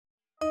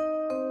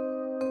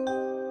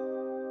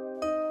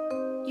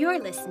You're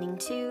listening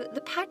to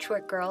The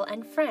Patchwork Girl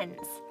and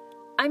Friends.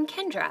 I'm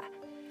Kendra,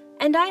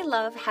 and I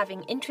love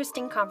having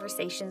interesting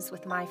conversations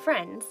with my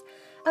friends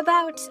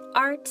about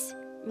art,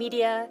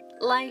 media,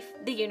 life,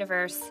 the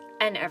universe,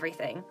 and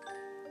everything.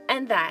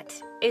 And that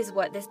is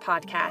what this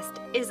podcast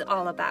is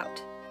all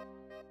about.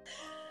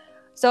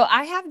 So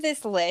I have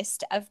this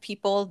list of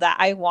people that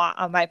I want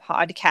on my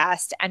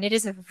podcast, and it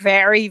is a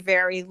very,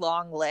 very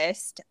long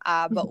list.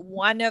 But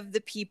one of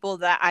the people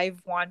that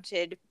I've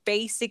wanted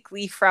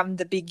basically from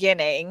the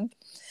beginning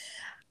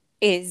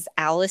is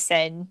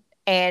Alison.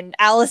 And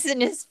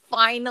Alison is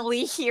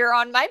finally here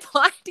on my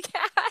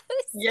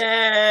podcast.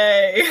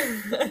 Yay!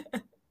 And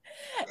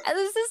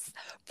this is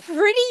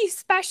pretty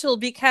special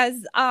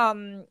because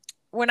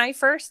when I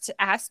first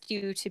asked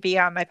you to be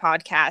on my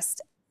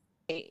podcast,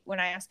 when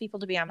I ask people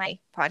to be on my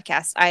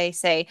podcast, I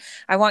say,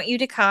 I want you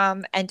to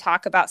come and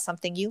talk about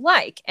something you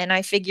like. And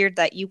I figured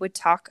that you would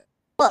talk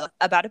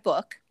about a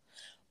book.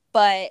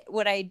 But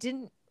what I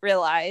didn't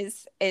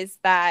realize is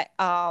that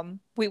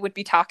we would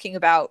be talking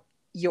about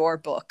your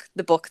book,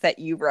 the book that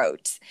you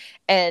wrote.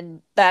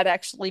 And that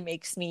actually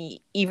makes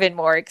me even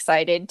more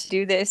excited to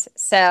do this.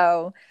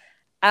 So,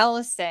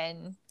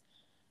 Alison,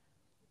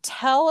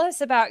 tell us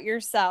about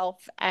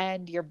yourself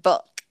and your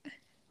book.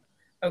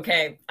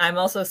 Okay, I'm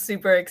also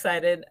super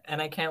excited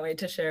and I can't wait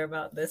to share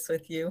about this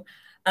with you.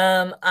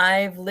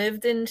 I've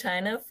lived in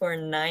China for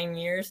 9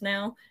 years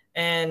now,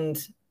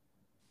 and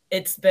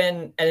it's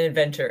been an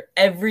adventure.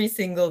 Every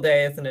single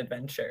day is an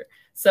adventure.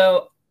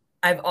 So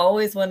I've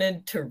always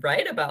wanted to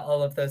write about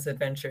all of those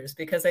adventures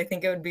because I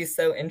think it would be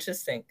so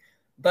interesting.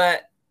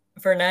 But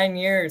for 9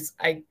 years,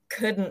 I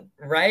couldn't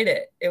write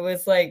it. It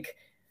was like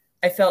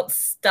I felt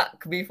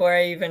stuck before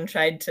I even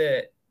tried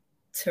to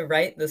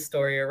write the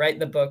story or write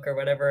the book or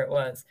whatever it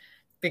was,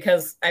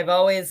 because I've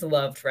always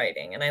loved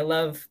writing and I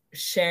love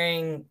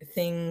sharing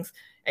things,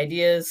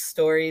 ideas,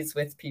 stories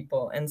with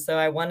people. And so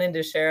I wanted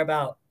to share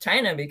about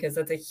China because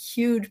that's a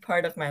huge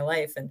part of my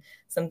life and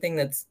something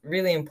that's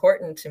really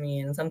important to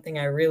me and something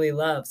I really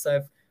love. So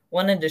I've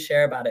wanted to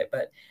share about it,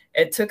 but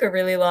it took a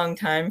really long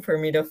time for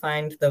me to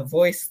find the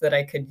voice that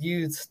I could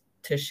use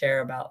to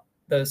share about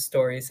those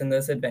stories and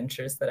those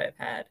adventures that I've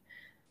had.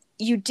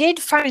 You did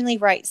finally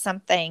write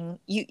something.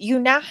 You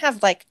now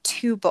have like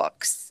 2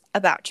 books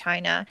about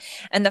China.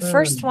 And the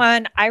first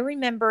one, I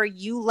remember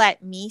you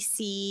let me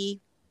see,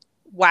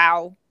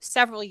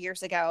 several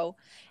years ago.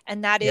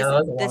 And that is it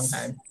was a long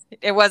time.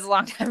 It was a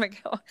long time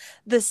ago.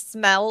 The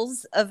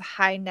Smells of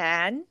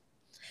Hainan,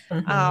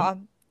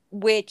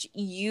 which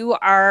you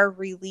are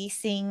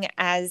releasing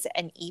as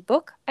an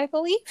ebook, I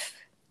believe.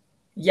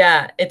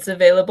 Yeah, it's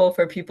available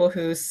for people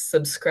who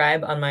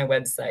subscribe on my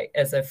website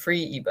as a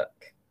free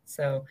ebook.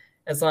 So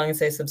as long as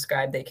they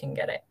subscribe, they can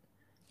get it.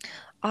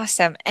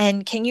 Awesome.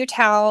 And can you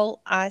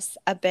tell us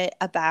a bit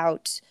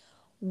about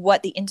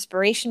what the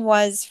inspiration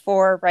was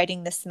for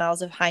writing The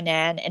Smells of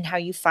Hainan and how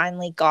you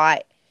finally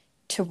got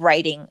to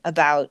writing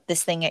about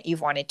this thing that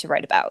you've wanted to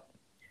write about?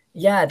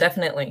 Yeah,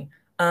 definitely.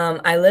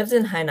 I lived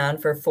in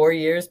Hainan for 4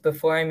 years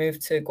before I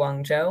moved to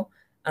Guangzhou.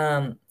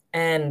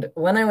 And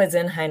when I was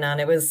in Hainan,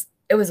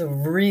 it was a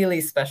really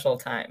special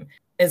time.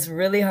 It's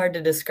really hard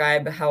to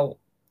describe how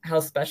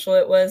special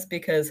it was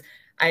because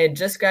I had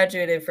just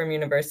graduated from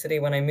university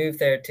when I moved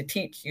there to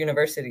teach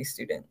university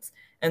students.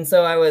 And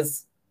so I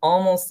was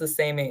almost the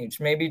same age,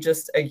 maybe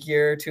just a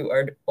year or two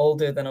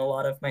older than a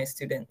lot of my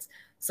students.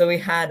 So we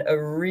had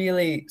a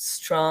really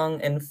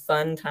strong and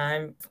fun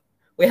time.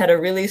 We had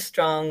a really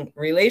strong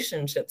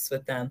relationships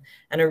with them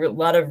and a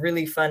lot of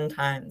really fun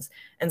times.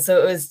 And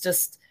so it was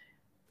just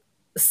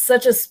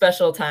such a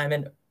special time.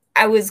 And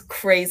I was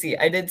crazy.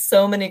 I did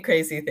so many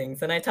crazy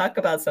things. And I talk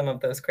about some of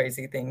those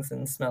crazy things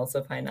in Smells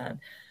of Hainan.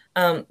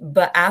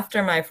 But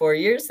after my 4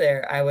 years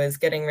there, I was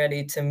getting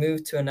ready to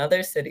move to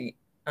another city.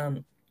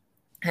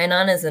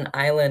 Hainan is an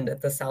island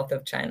at the south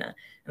of China,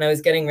 and I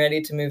was getting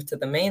ready to move to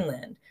the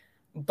mainland.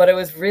 But it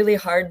was really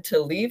hard to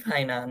leave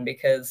Hainan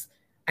because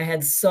I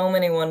had so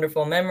many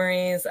wonderful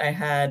memories. I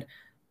had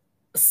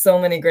so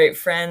many great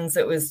friends.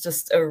 It was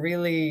just a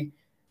really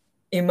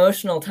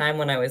emotional time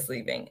when I was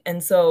leaving.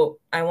 And so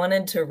I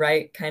wanted to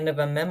write kind of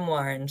a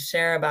memoir and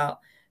share about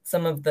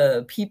some of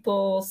the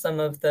people, some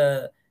of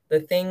the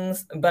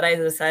things, but I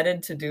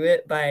decided to do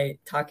it by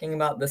talking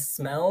about the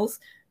smells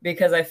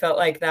because I felt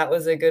like that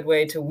was a good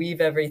way to weave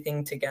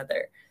everything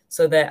together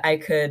so that I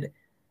could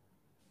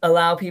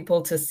allow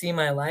people to see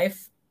my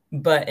life.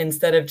 But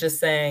instead of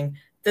just saying,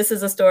 this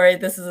is a story,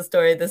 this is a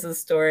story, this is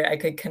a story, I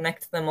could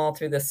connect them all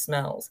through the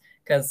smells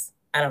because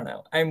I don't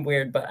know, I'm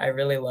weird, but I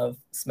really love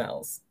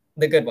smells.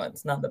 The good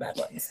ones, not the bad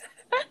ones.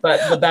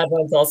 But the bad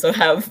ones also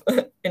have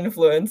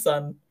influence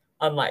on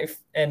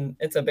life. And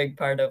it's a big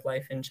part of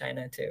life in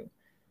China too.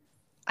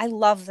 I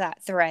love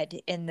that thread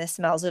in The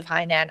Smells of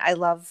Hainan. I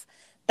love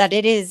that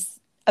it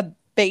is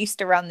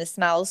based around the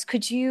smells.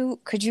 Could you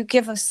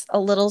give us a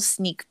little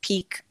sneak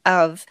peek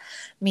of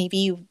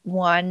maybe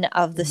one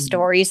of the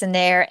stories in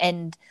there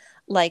and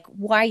like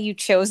why you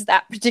chose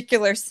that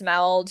particular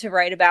smell to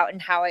write about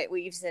and how it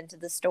weaves into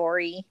the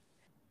story?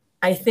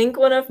 I think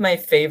one of my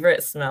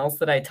favorite smells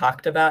that I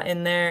talked about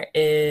in there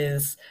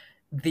is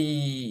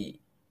the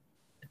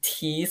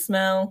tea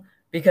smell,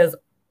 because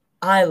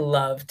I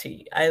love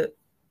tea.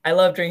 I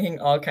love drinking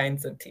all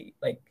kinds of tea,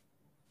 like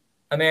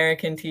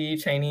American tea,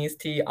 Chinese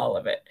tea, all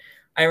of it.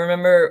 I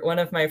remember one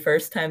of my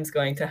first times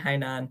going to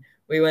Hainan,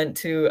 we went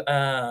to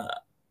a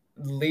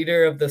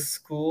leader of the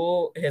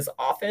school, his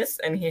office,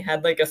 and he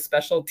had like a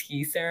special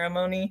tea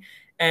ceremony.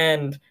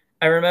 And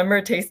I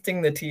remember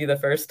tasting the tea the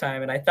first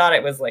time and I thought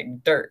it was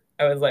like dirt.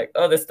 I was like,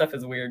 oh, this stuff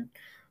is weird.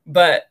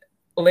 But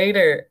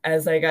later,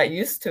 as I got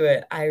used to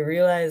it, I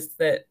realized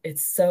that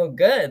it's so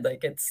good.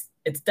 Like it's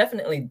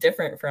definitely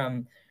different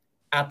from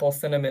apple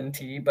cinnamon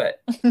tea,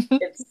 but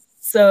it's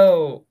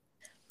so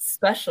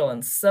special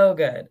and so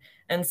good.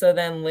 And so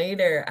then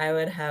later I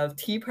would have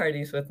tea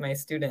parties with my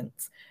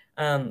students.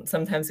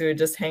 Sometimes we would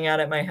just hang out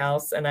at my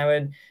house and I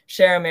would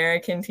share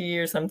American tea,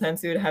 or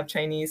sometimes we would have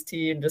Chinese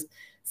tea and just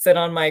sit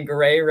on my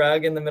gray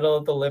rug in the middle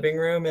of the living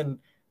room and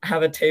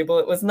have a table.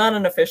 It was not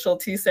an official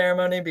tea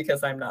ceremony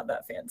because I'm not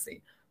that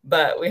fancy,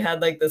 but we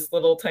had like this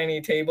little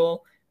tiny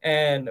table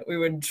and we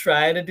would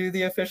try to do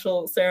the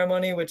official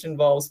ceremony, which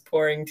involves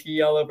pouring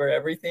tea all over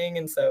everything.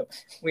 And so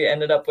we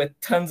ended up with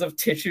tons of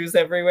tissues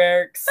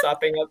everywhere,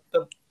 sopping up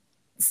the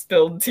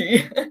spilled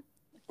tea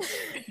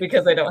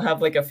because I don't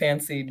have like a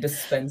fancy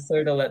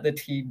dispenser to let the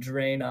tea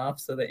drain off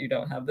so that you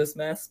don't have this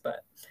mess.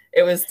 But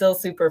it was still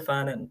super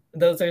fun. And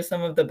those are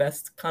some of the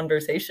best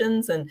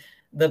conversations and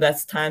the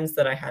best times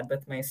that I had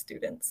with my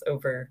students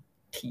over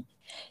tea.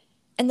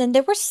 And then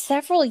there were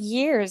several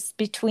years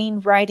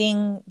between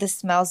writing The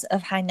Smells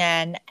of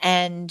Hainan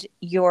and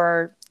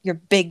your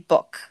big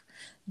book,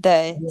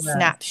 The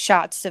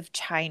Snapshots of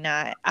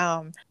China.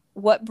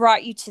 What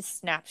brought you to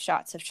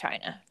Snapshots of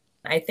China?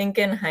 I think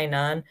in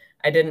Hainan,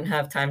 I didn't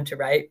have time to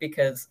write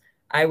because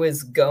I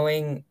was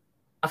going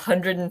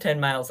 110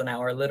 miles an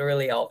hour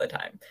literally all the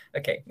time.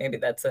 Okay, maybe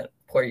that's a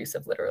poor use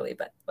of literally,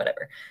 but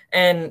whatever.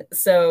 And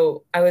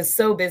so I was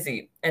so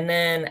busy. And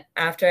then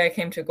after I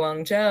came to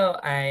Guangzhou,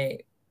 I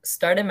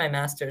started my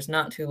master's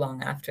not too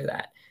long after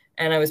that.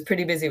 And I was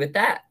pretty busy with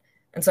that.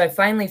 And so I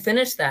finally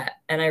finished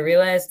that. And I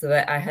realized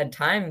that I had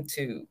time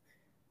to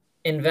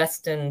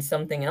invest in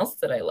something else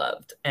that I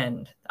loved.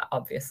 And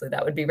obviously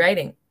that would be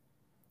writing.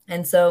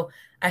 And so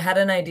I had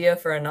an idea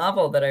for a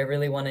novel that I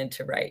really wanted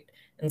to write.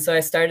 And so I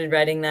started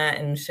writing that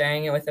and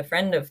sharing it with a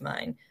friend of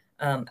mine,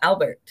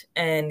 Albert.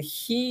 And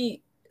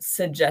he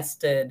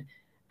suggested,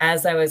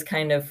 as I was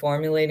kind of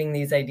formulating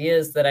these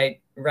ideas, that I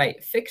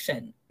write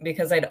fiction,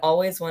 because I'd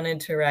always wanted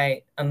to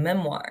write a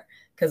memoir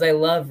because I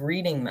love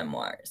reading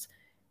memoirs.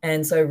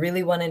 And so I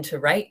really wanted to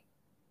write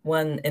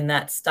one in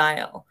that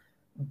style.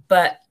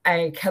 But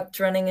I kept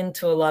running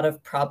into a lot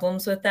of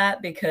problems with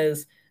that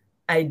because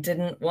I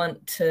didn't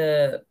want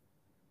to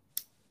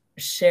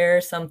share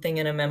something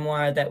in a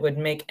memoir that would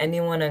make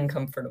anyone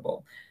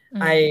uncomfortable.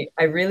 I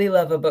really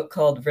love a book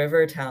called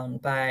Rivertown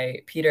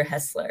by Peter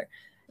Hessler.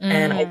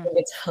 And I think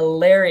it's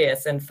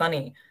hilarious and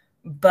funny.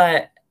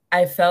 But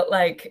I felt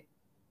like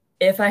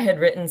if I had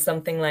written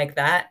something like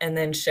that and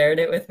then shared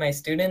it with my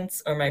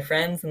students or my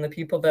friends and the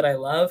people that I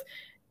love,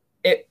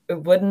 it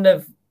wouldn't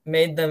have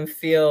made them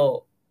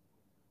feel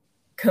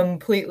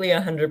completely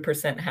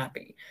 100%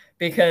 happy,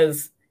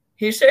 because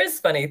he shares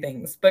funny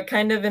things, but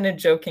kind of in a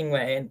joking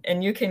way.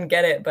 And you can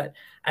get it, but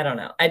I don't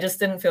know. I just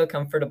didn't feel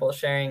comfortable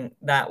sharing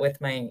that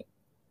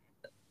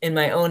in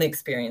my own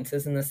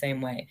experiences in the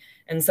same way.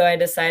 And so I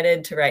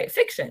decided to write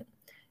fiction.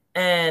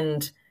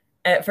 And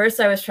at first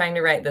I was trying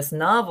to write this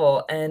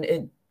novel,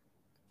 and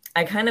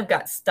I kind of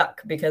got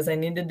stuck because I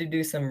needed to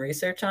do some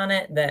research on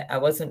it that I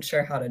wasn't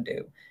sure how to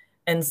do.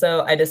 And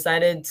so I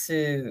decided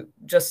to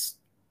just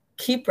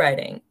keep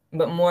writing,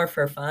 but more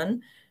for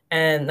fun.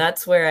 And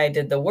that's where I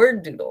did the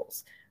word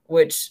doodles,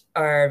 which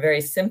are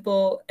very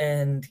simple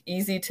and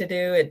easy to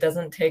do. It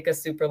doesn't take a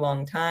super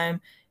long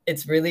time.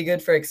 It's really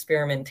good for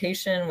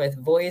experimentation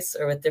with voice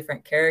or with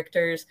different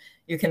characters.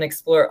 You can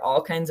explore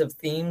all kinds of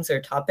themes or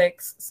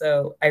topics.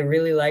 So I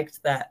really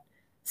liked that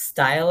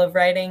style of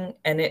writing,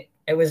 and it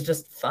was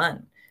just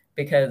fun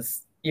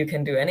because you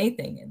can do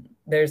anything and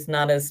there's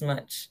not as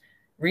much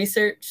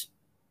research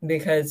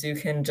because you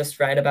can just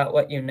write about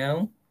what you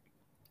know.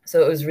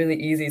 So it was really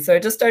easy. So I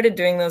just started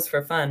doing those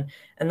for fun.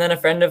 And then a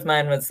friend of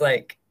mine was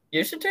like,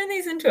 you should turn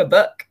these into a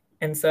book.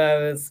 And so I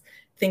was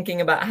thinking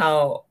about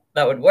how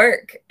that would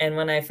work. And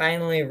when I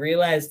finally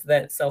realized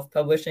that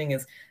self-publishing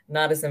is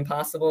not as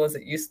impossible as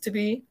it used to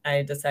be,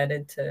 I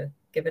decided to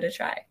give it a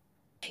try.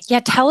 Yeah,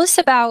 tell us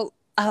about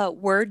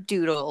word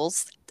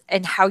doodles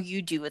and how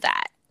you do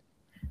that.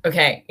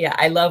 Okay, yeah,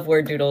 I love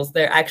word doodles.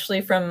 They're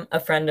actually from a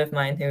friend of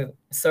mine who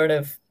sort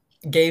of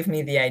gave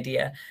me the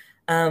idea.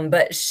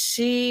 But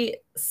she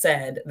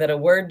said that a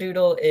word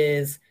doodle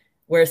is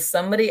where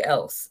somebody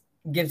else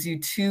gives you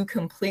two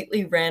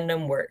completely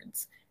random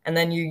words, and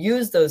then you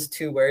use those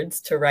two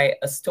words to write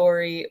a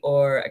story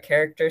or a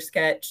character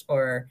sketch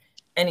or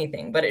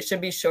anything. But it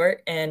should be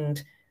short,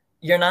 and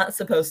you're not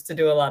supposed to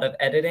do a lot of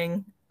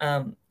editing.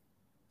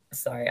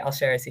 Sorry, I'll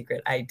share a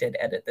secret. I did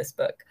edit this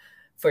book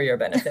for your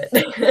benefit.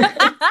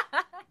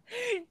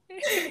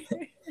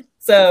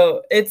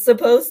 So it's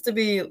supposed to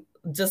be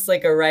just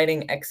like a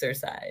writing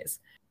exercise,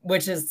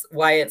 which is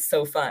why it's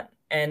so fun.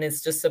 And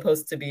it's just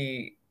supposed to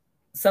be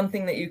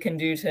something that you can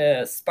do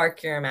to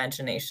spark your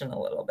imagination a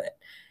little bit.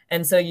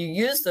 And so you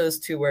use those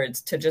two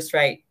words to just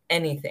write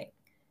anything,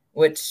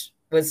 which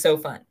was so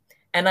fun.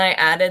 And I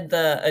added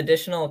the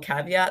additional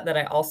caveat that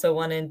I also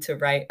wanted to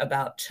write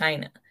about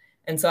China.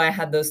 And so I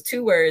had those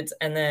two words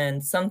and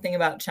then something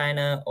about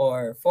China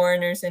or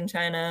foreigners in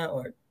China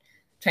or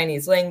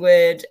Chinese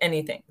language,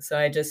 anything. So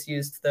I just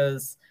used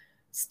those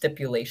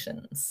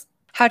stipulations.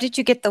 How did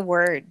you get the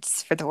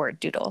words for the word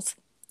doodles?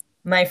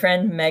 My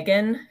friend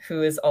Megan,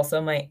 who is also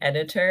my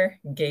editor,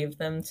 gave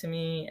them to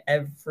me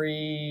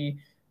every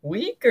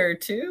week or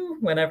two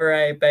whenever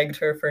I begged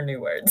her for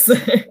new words.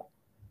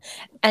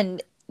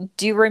 And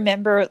do you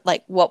remember,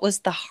 like, what was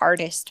the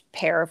hardest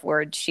pair of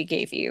words she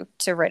gave you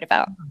to write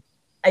about?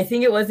 I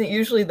think it wasn't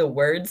usually the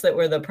words that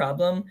were the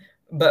problem,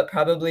 but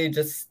probably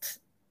just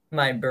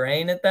my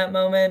brain at that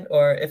moment,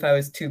 or if I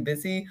was too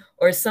busy.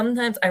 Or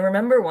sometimes I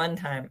remember one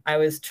time I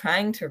was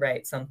trying to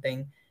write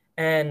something,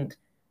 and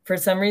for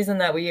some reason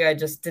that week I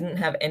just didn't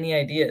have any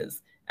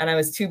ideas. And I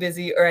was too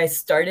busy, or I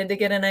started to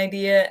get an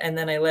idea and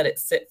then I let it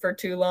sit for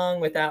too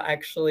long without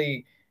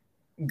actually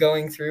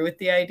going through with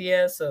the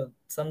idea. So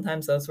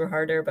sometimes those were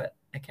harder, but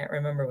I can't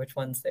remember which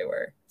ones they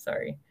were.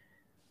 Sorry.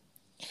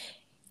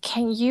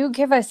 Can you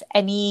give us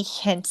any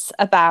hints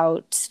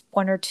about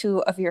one or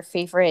two of your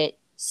favorite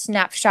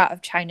Snapshot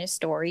of China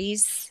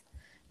stories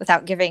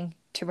without giving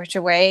too much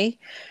away?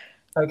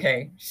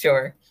 Okay,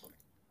 sure.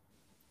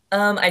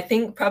 I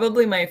think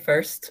probably my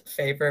first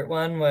favorite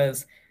one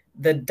was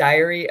The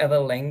Diary of a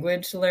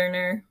Language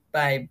Learner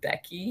by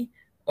Becky,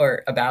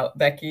 or about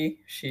Becky.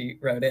 She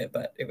wrote it,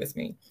 but it was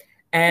me.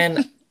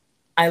 And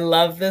I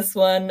love this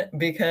one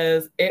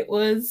because it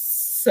was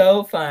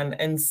so fun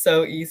and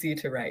so easy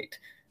to write.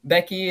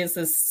 Becky is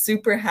this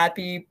super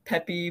happy,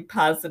 peppy,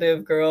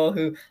 positive girl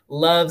who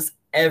loves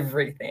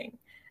everything.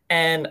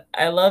 And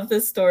I love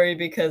this story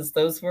because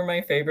those were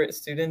my favorite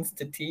students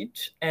to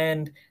teach.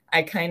 And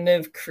I kind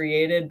of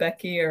created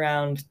Becky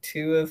around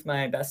two of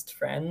my best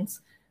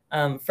friends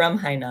from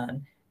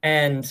Hainan.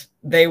 And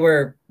they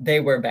were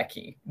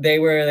Becky. They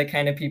were the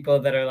kind of people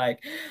that are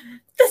like,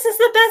 this is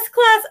the best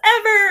class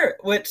ever,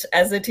 which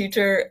as a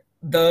teacher,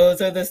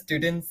 those are the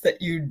students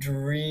that you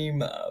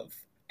dream of.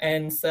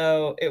 And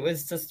so it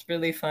was just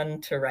really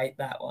fun to write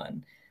that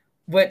one,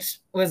 which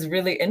was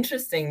really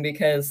interesting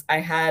because I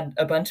had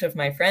a bunch of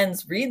my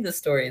friends read the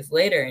stories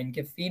later and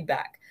give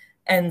feedback.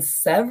 And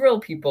several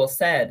people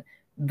said,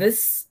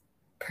 this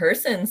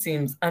person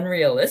seems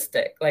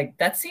unrealistic. Like,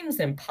 that seems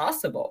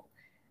impossible.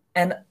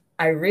 And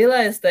I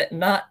realized that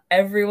not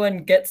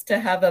everyone gets to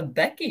have a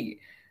Becky.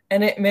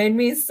 And it made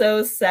me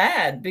so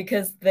sad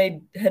because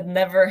they had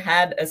never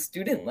had a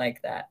student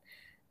like that.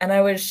 And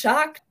I was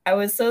shocked. I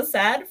was so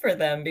sad for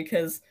them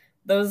because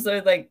those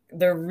are like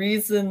the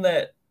reason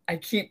that I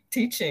keep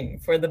teaching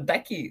for the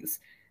Beckys.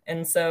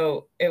 And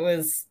so it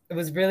was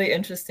really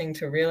interesting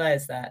to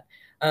realize that.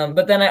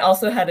 But then I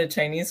also had a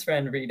Chinese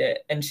friend read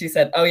it and she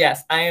said, oh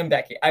yes, I am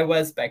Becky. I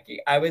was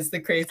Becky. I was the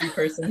crazy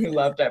person who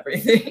loved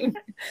everything.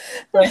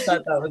 So I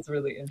thought that was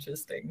really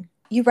interesting.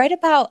 You write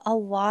about a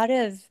lot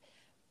of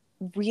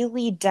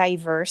really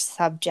diverse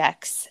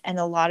subjects and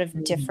a lot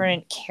of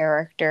different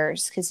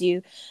characters because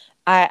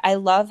I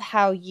love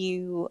how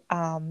you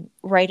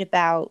write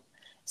about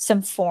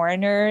some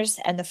foreigners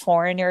and the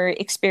foreigner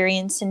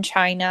experience in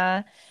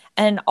China,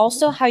 and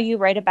also how you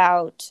write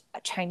about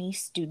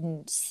Chinese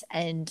students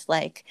and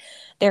like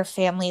their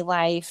family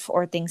life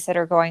or things that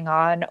are going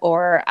on.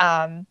 Or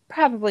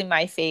probably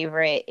my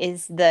favorite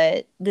is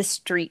the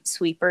street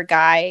sweeper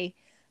guy.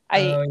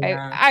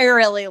 I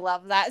really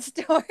love that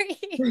story.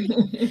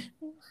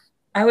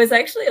 I was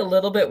actually a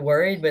little bit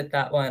worried with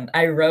that one.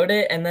 I wrote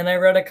it and then I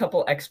wrote a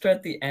couple extra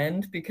at the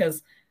end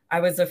because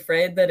I was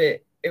afraid that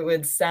it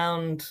would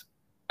sound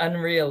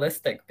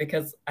unrealistic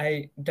because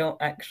I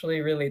don't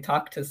actually really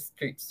talk to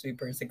street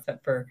sweepers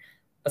except for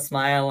a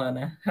smile and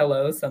a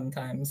hello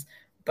sometimes.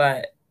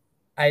 But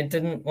I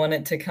didn't want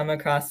it to come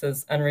across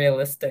as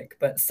unrealistic.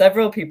 But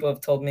several people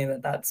have told me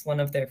that that's one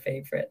of their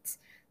favorites.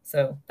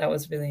 So that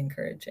was really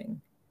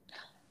encouraging.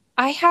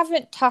 I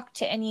haven't talked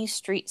to any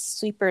street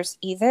sweepers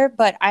either,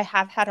 but I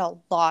have had a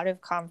lot of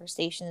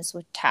conversations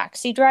with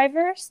taxi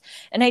drivers.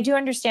 And I do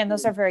understand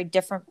those are very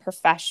different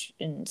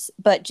professions,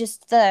 but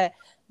just the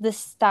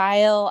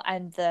style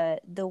and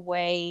the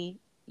way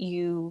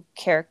you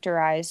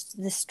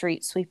characterized the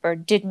street sweeper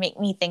did make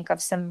me think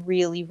of some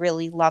really,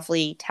 really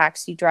lovely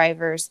taxi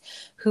drivers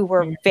who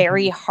were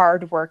very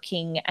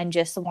hardworking and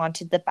just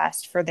wanted the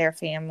best for their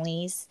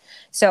families.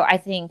 So I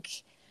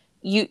think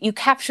you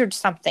captured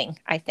something,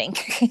 I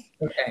think.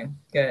 Okay,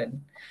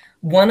 good.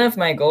 One of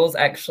my goals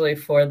actually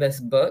for this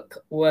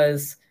book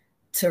was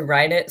to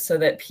write it so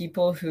that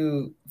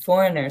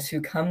foreigners who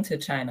come to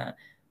China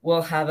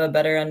will have a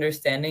better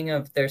understanding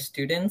of their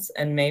students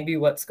and maybe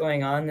what's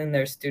going on in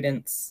their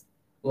students'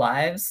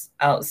 lives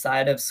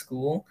outside of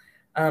school.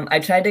 I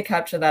tried to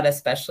capture that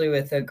especially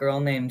with a girl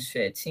named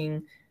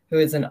Xueqing, who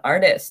is an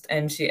artist,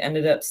 and she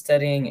ended up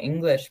studying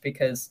English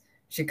because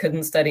she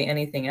couldn't study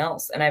anything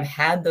else. And I've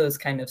had those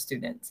kind of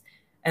students,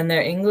 and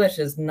their English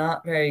is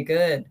not very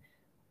good,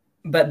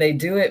 but they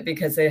do it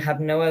because they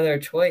have no other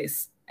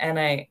choice. And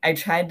I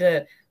tried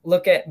to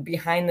look at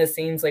behind the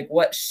scenes, like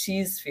what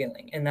she's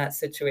feeling in that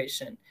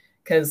situation.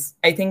 Because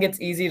I think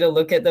it's easy to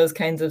look at those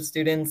kinds of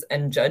students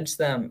and judge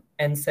them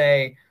and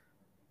say,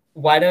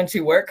 why don't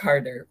you work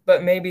harder?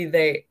 But maybe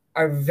they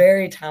are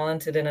very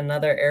talented in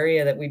another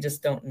area that we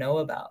just don't know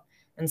about.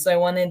 And so I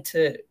wanted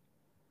to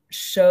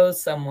show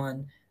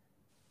someone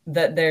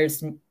that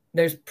there's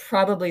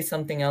probably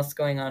something else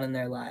going on in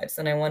their lives.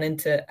 And I wanted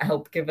to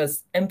help give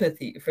us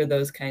empathy for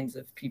those kinds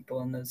of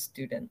people and those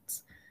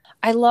students.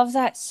 I love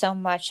that so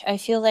much. I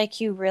feel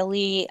like you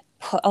really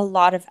put a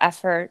lot of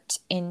effort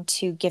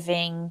into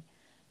giving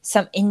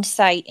some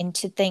insight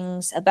into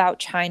things about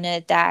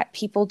China that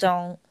people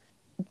don't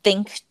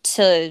think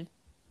to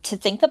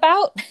think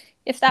about,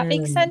 if that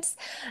makes sense,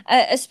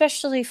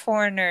 especially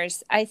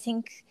foreigners. I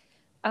think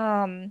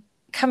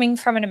coming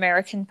from an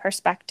American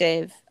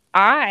perspective,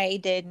 I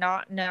did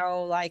not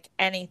know like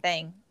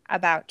anything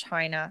about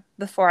China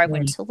before I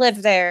went to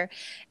live there.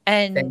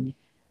 And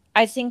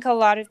I think a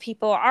lot of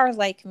people are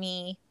like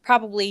me,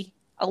 probably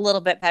a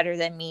little bit better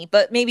than me,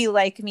 but maybe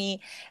like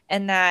me,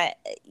 and that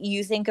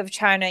you think of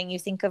China and you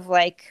think of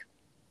like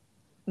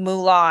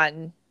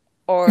Mulan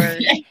or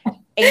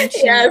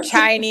ancient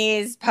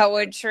Chinese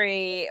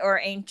poetry or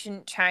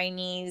ancient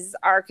Chinese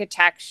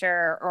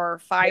architecture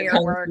or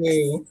fireworks,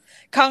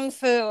 kung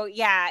fu.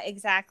 Yeah,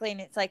 exactly.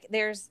 And it's like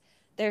there's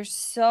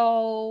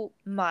so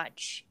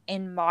much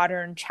in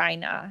modern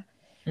China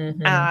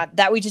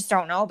that we just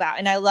don't know about.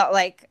 And I love,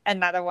 like,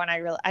 another one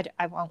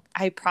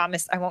I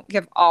promise I won't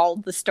give all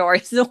the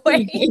stories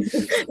away.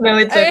 No,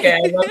 it's okay.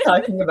 I love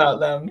talking about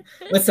them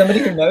with somebody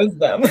who knows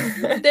them.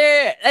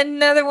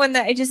 Another one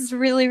that I just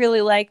really,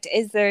 really liked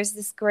is there's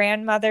this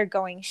grandmother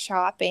going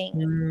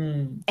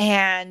shopping.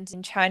 And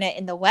in China,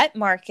 in the wet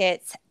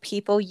markets,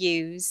 people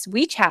use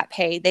WeChat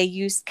Pay. They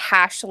use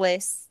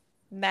cashless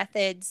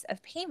methods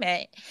of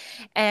payment,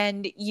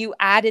 and you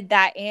added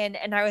that in,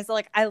 and I was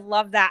like, I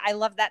love that.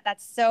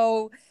 That's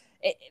so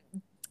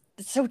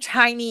so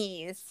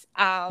Chinese,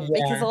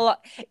 because a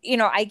lot,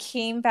 I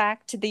came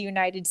back to the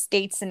United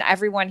States and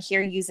everyone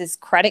here uses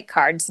credit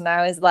cards, and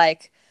I was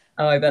like,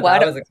 oh, I bet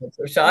that was a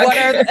culture shock. What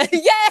are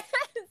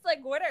it's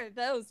like, what are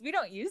those? We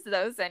don't use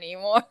those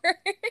anymore.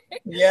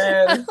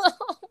 Yes.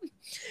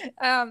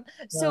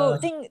 So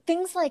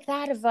things like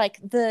that, of like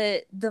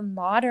the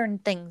modern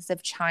things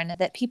of China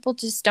that people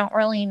just don't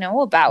really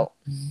know about.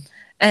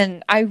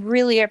 And I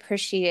really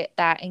appreciate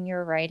that in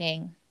your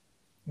writing.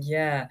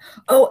 Yeah.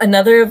 Oh,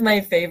 another of my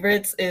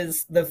favorites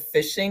is the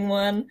fishing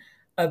one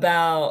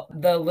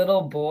about the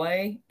little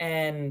boy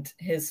and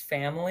his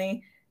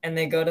family, and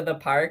they go to the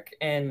park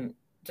and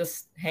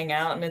just hang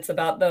out, and it's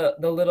about the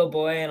little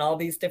boy and all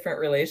these different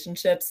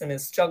relationships and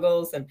his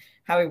struggles and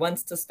how he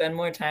wants to spend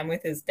more time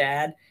with his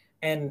dad.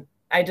 And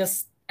I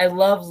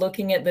love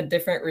looking at the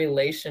different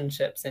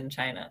relationships in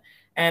China.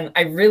 And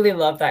I really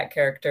love that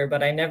character,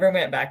 but I never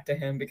went back to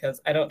him because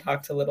I don't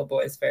talk to little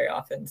boys very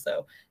often,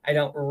 so I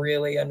don't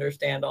really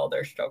understand all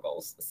their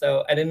struggles.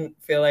 So I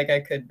didn't feel like I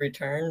could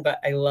return, but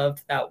I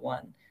loved that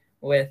one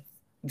with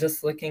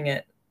just looking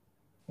at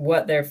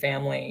what their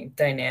family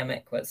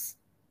dynamic was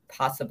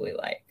possibly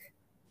like.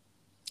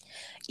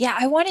 Yeah,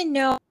 I want to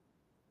know,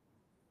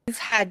 you've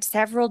had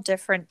several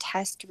different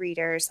test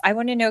readers. I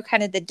want to know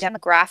kind of the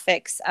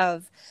demographics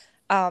of,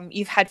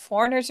 you've had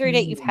foreigners read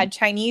it, you've had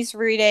Chinese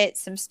read it,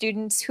 some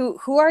students.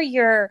 Who are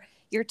your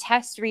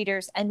test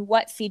readers, and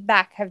what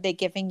feedback have they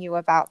given you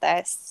about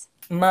this?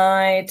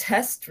 My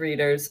test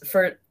readers,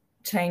 for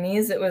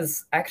Chinese, it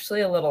was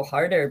actually a little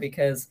harder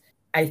because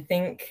I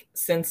think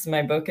since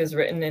my book is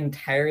written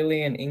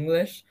entirely in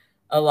English,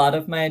 a lot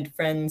of my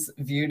friends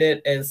viewed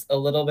it as a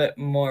little bit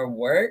more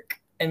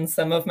work. And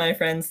some of my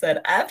friends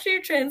said, after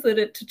you translate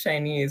it to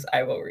Chinese,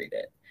 I will read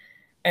it.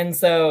 And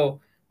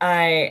so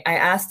I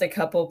asked a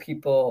couple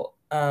people.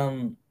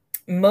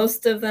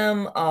 Most of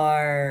them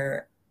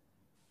are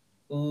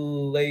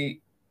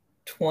late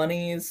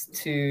 20s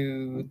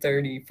to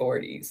 30,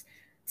 40s.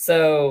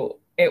 So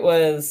it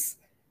was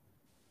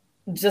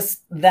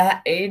just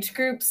that age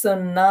group.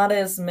 So not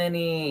as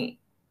many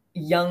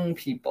young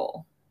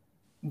people,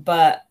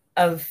 but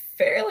a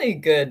fairly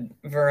good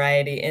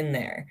variety in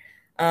there.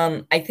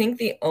 I think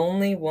the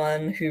only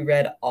one who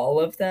read all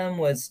of them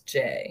was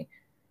Jay.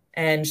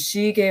 And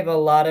she gave a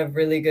lot of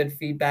really good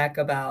feedback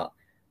about,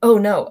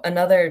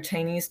 another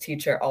Chinese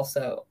teacher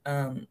also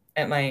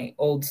at my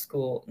old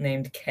school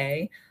named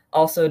Kay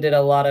also did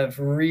a lot of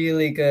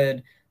really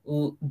good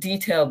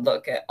detailed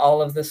look at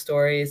all of the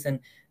stories and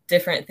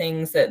different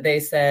things that they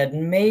said,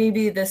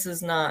 maybe this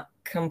is not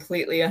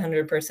completely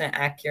 100%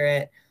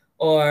 accurate,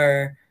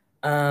 or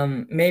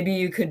maybe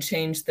you could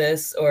change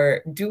this,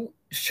 or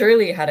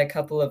Shirley had a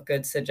couple of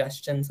good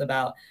suggestions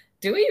about,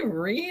 do we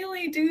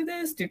really do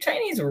this? Do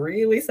Chinese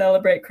really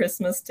celebrate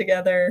Christmas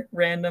together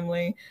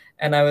randomly?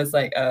 And I was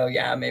like, oh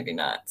yeah, maybe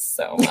not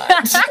so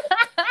much.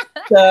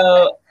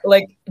 So,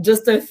 like,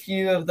 just a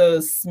few of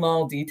those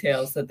small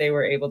details that they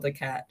were able to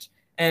catch.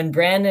 And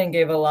Brandon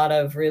gave a lot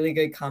of really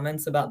good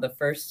comments about the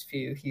first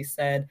few. He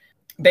said,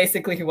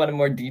 basically, he wanted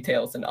more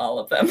details in all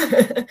of them.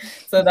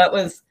 So that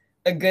was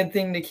a good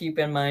thing to keep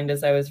in mind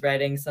as I was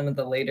writing some of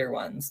the later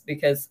ones,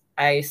 because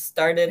I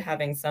started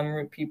having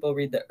some people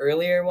read the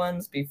earlier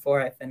ones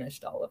before I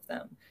finished all of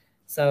them.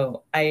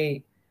 So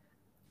I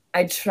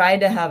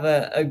tried to have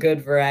a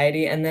good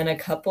variety, and then a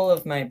couple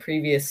of my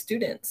previous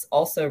students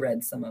also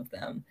read some of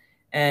them,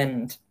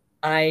 and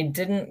I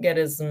didn't get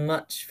as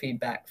much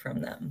feedback from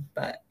them,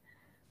 but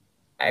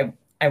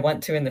I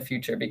want to in the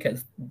future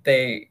because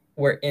they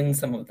were in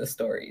some of the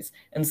stories,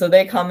 and so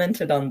they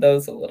commented on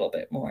those a little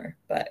bit more.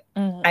 But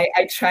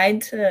I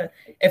tried to,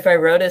 if I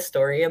wrote a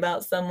story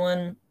about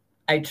someone,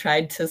 I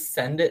tried to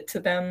send it to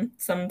them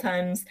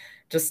sometimes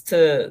just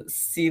to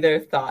see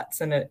their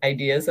thoughts and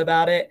ideas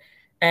about it.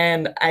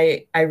 And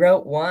I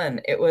wrote one.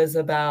 It was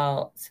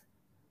about,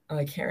 oh,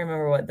 I can't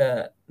remember what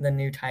the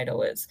new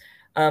title is,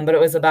 but it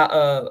was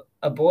about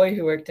a boy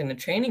who worked in a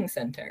training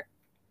center,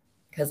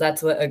 because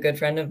that's what a good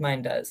friend of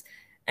mine does.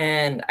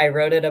 And I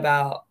wrote it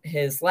about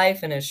his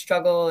life and his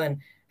struggle and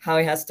how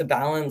he has to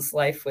balance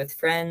life with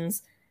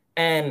friends.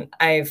 And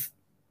I've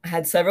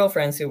had several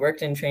friends who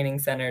worked in training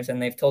centers,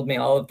 and they've told me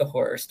all of the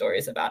horror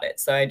stories about it.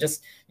 So I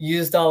just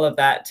used all of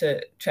that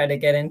to try to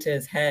get into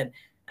his head.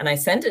 And I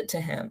sent it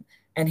to him.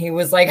 And he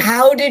was like,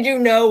 "How did you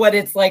know what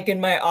it's like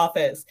in my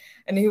office?"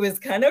 And he was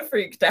kind of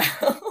freaked out.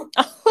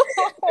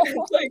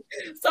 It's like,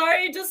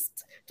 sorry,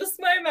 just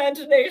my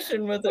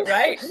imagination, was it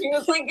right? And he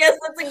was like, "Yes,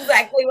 that's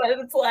exactly what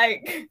it's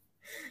like."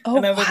 Oh,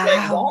 and I was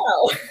like,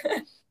 wow.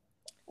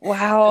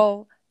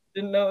 Wow.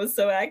 Didn't know it was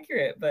so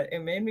accurate, but it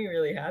made me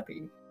really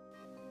happy.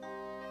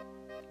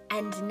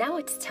 And now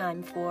it's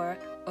time for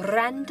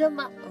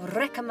random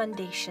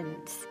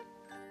recommendations.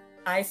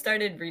 I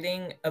started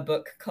reading a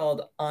book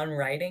called On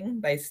Writing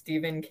by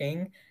Stephen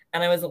King,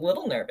 and I was a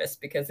little nervous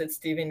because it's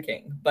Stephen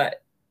King,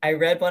 but I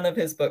read one of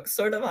his books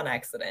sort of on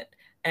accident,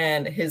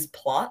 and his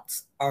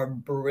plots are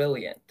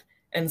brilliant.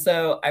 And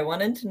so I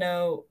wanted to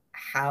know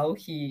how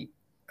he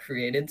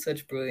created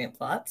such brilliant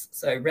plots.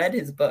 So I read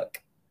his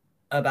book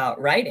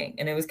about writing,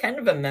 and it was kind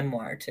of a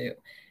memoir too.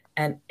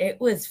 And it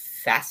was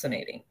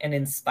fascinating and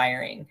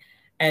inspiring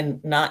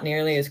and not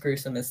nearly as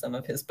gruesome as some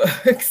of his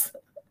books.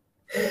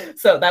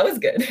 So that was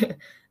good.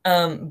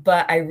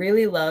 But I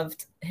really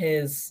loved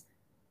his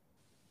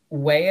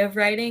way of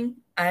writing.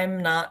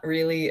 I'm not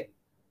really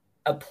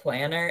a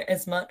planner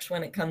as much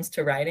when it comes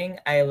to writing.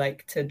 I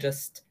like to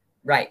just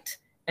write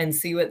and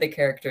see what the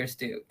characters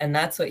do. And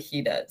that's what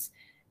he does.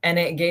 And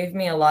it gave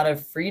me a lot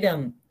of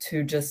freedom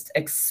to just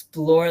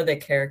explore the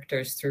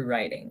characters through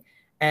writing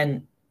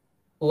and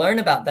learn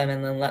about them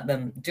and then let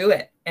them do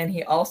it. And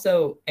he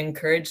also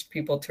encouraged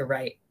people to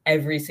write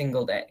every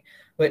single day,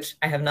 which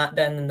I have not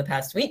done in the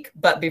past week,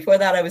 but before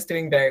that I was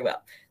doing very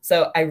well.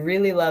 So I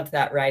really loved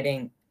that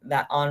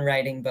On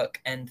Writing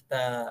book and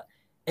the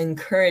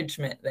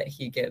encouragement that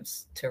he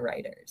gives to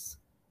writers.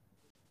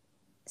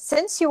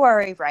 Since you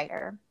are a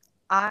writer,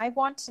 I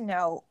want to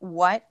know,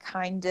 what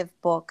kind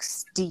of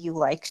books do you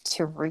like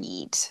to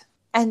read?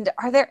 And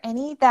are there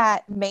any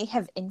that may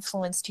have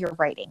influenced your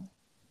writing?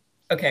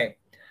 Okay.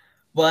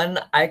 One,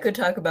 I could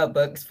talk about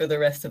books for the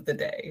rest of the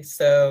day,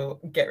 so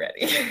get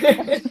ready.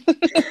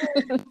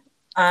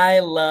 I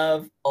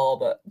love all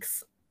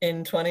books.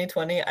 In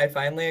 2020, I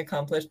finally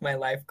accomplished my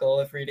life goal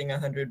of reading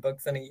 100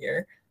 books in a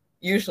year.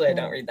 Usually I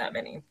don't read that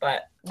many,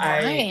 but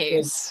I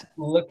was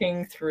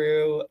looking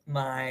through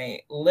my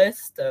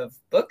list of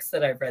books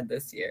that I've read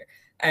this year,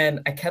 and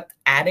I kept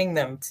adding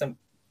them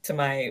to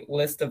my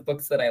list of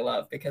books that I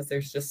love because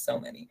there's just so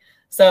many.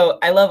 So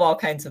I love all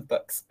kinds of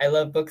books. I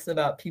love books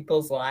about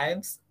people's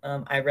lives.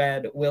 I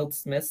read Will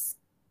Smith's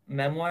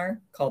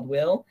memoir called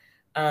Will.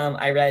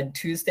 I read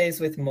Tuesdays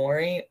with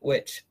Maury,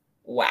 which,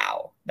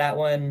 wow, that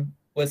one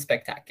was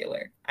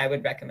spectacular. I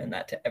would recommend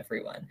that to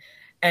everyone.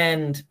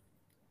 And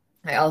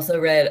I also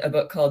read a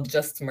book called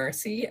Just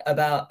Mercy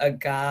about a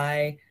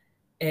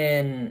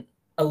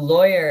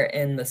lawyer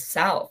in the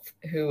South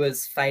who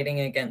was fighting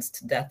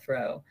against death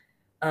row,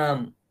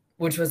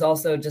 which was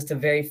also just a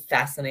very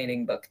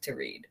fascinating book to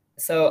read.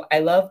 So I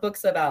love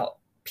books about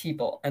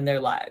people and their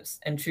lives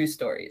and true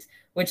stories,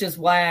 which is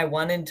why I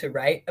wanted to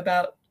write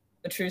about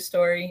a true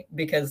story,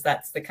 because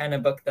that's the kind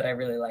of book that I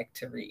really like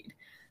to read.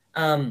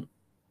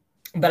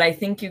 But I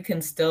think you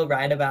can still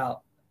write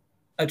about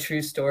a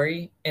true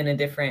story in a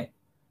different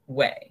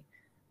way.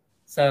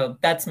 So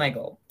that's my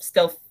goal.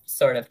 Still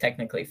sort of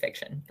technically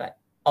fiction, but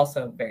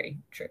also very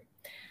true.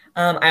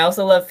 I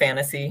also love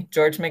fantasy.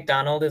 George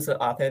MacDonald is an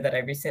author that I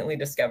recently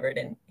discovered,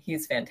 and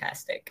he's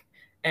fantastic.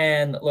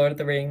 And Lord of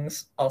the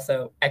Rings,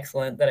 also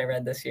excellent, that I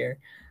read this year.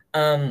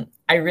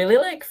 I really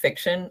like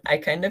fiction. I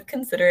kind of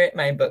consider it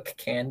my book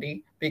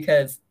candy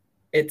because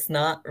it's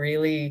not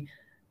really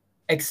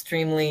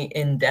extremely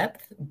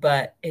in-depth,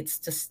 but it's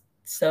just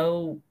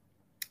so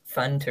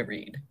fun to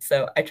read.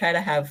 So I try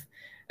to have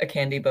a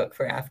candy book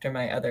for after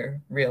my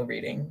other real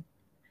reading.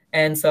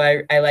 And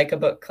so I like a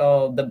book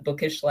called The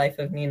Bookish Life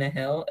of Nina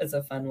Hill is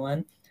a fun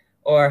one,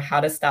 or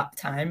How to Stop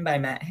Time by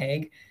Matt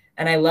Haig.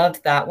 And I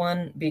loved that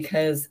one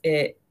because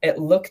it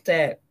looked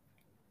at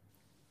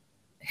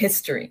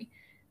history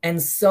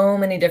and so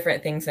many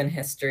different things in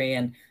history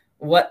and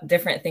what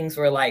different things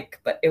were like,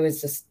 but it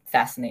was just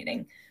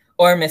fascinating.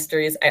 Or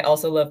mysteries. I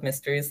also love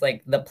mysteries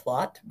like The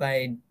Plot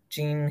by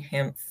Jean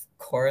Hanff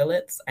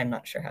Korelitz. I'm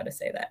not sure how to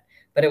say that,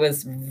 but it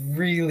was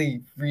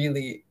really,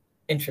 really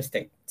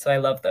interesting. So I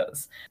love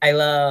those. I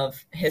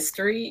love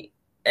history,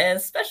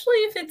 especially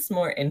if it's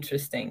more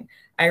interesting.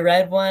 I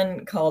read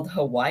one called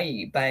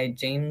Hawaii by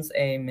James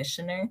A.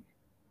 Missioner,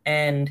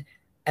 and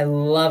I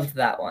loved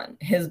that one.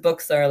 His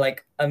books are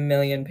like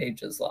 1,000,000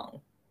 pages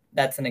long.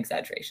 That's an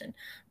exaggeration,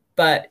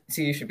 but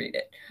so you should read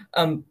it.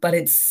 But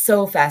it's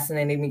so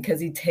fascinating because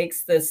he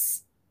takes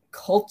this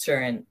culture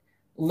and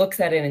looks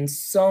at it in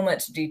so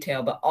much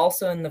detail, but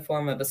also in the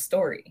form of a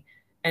story.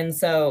 And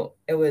so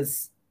it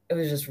was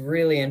just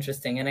really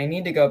interesting. And I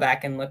need to go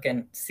back and look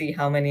and see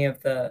how many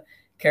of the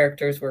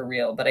characters were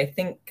real, but I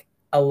think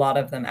a lot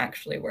of them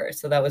actually were.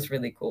 So that was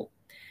really cool.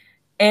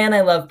 And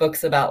I love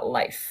books about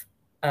life.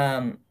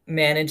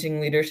 Managing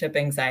Leadership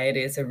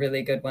Anxiety is a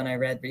really good one I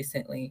read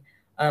recently.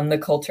 The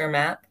Culture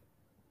Map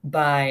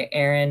by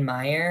Erin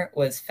Meyer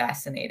was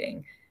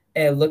fascinating,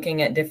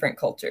 looking at different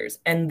cultures.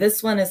 And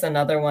this one is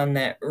another one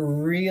that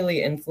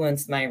really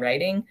influenced my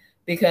writing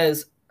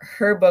because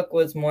her book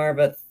was more of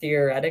a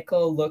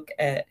theoretical look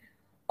at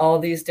all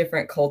these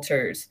different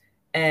cultures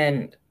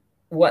and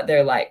what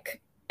they're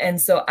like. And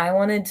so I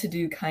wanted to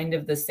do kind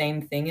of the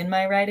same thing in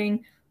my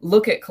writing,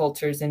 look at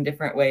cultures in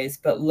different ways,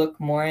 but look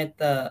more at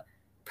the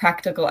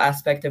practical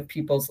aspect of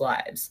people's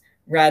lives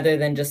rather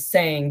than just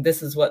saying,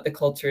 this is what the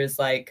culture is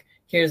like.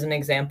 Here's an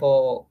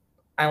example.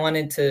 I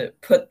wanted to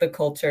put the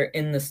culture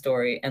in the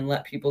story and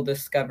let people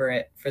discover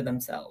it for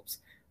themselves.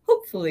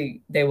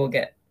 Hopefully they will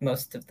get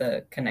most of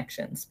the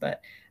connections,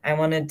 but I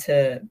wanted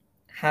to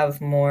have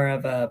more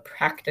of a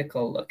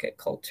practical look at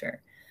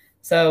culture.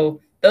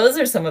 So those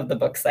are some of the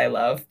books I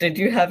love. Did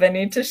you have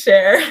any to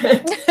share?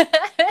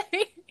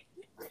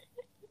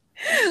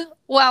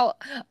 Well,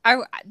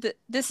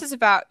 this is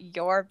about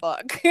your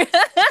book.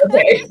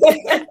 Okay.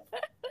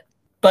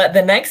 But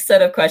the next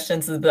set of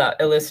questions is about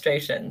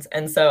illustrations.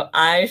 And so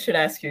I should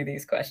ask you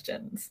these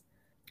questions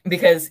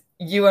because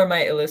you are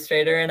my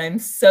illustrator, and I'm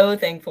so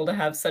thankful to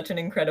have such an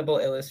incredible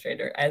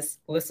illustrator. As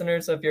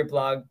listeners of your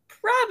blog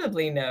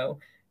probably know,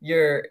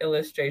 your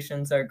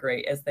illustrations are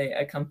great as they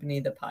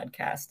accompany the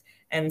podcast.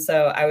 And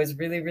so I was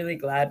really, really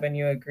glad when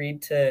you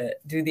agreed to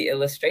do the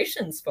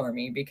illustrations for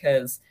me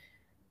because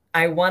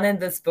I wanted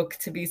this book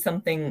to be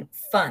something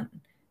fun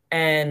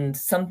and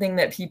something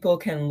that people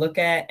can look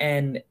at,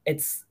 and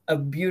it's a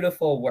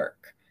beautiful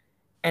work.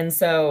 And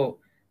so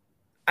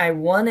I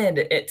wanted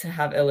it to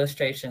have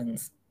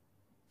illustrations.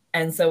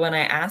 And so when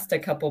I asked a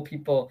couple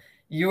people,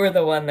 you were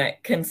the one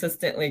that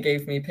consistently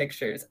gave me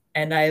pictures,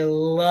 and I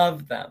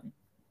love them.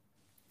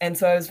 And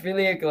so I was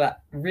really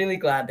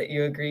glad that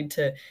you agreed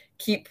to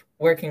keep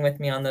working with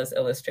me on those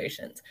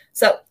illustrations.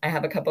 So I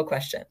have a couple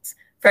questions.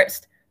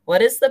 First,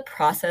 what is the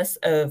process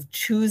of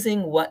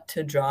choosing what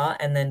to draw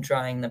and then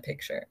drawing the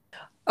picture?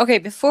 Okay,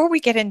 before we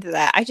get into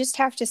that, I just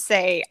have to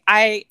say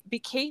I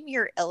became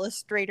your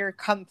illustrator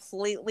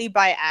completely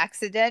by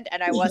accident,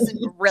 and I wasn't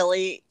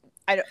really,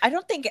 I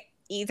don't think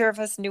either of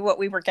us knew what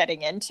we were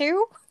getting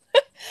into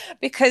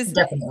because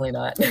Definitely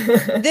not.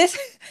 this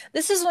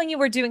is when you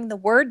were doing the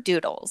word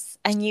doodles,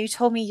 and you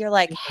told me, you're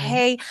like,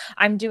 hey,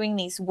 I'm doing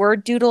these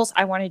word doodles.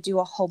 I want to do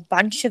a whole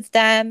bunch of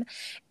them.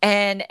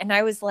 And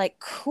I was like,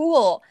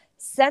 cool,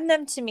 send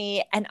them to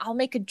me and I'll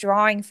make a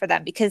drawing for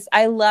them because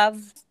I love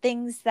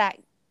things that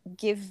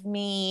give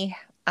me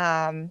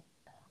kind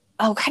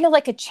of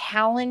like a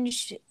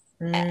challenge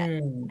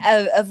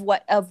of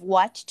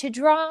what to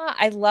draw.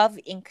 I love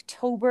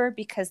Inktober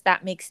because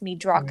that makes me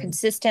draw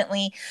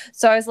consistently.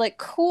 So I was like,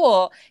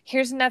 cool,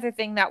 here's another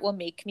thing that will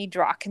make me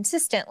draw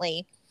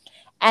consistently.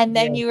 And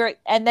then you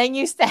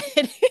said,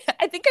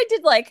 I think I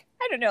did like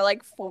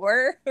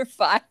 4 or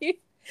 5.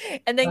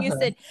 And then you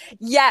said,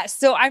 yeah,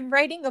 so I'm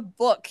writing a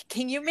book.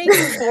 Can you make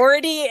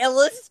 40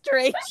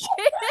 illustrations?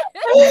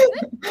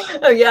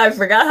 Oh, yeah, I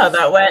forgot how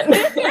that went.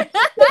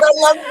 I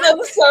love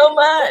them so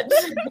much.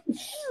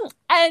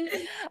 And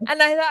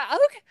I thought,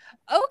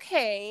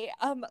 okay.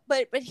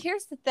 But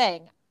here's the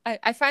thing.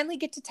 I finally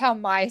get to tell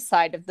my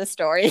side of the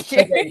story.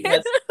 Okay,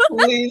 yes,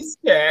 please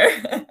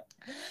share.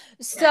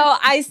 So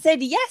I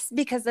said yes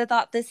because I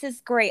thought, this is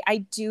great.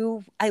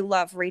 I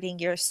love reading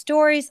your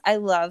stories. I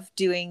love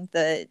doing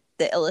the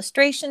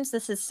illustrations.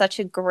 This is such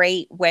a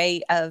great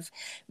way of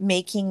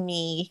making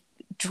me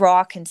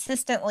draw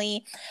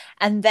consistently.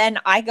 And then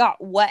I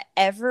got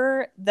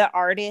whatever the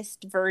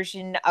artist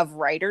version of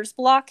writer's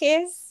block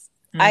is.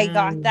 I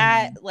got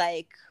that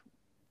like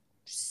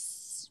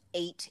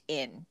 8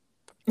 in.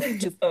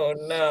 Oh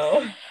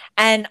no.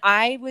 And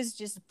I was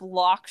just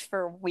blocked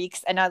for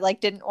weeks, and I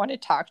didn't want to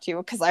talk to you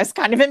because I was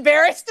kind of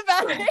embarrassed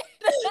about it.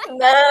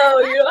 No,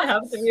 you don't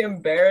have to be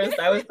embarrassed.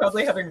 I was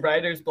probably having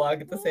writer's block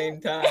at the same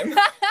time.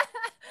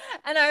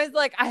 And I was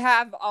like, I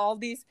have all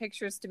these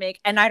pictures to make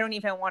and I don't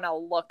even want to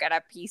look at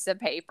a piece of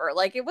paper.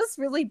 Like it was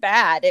really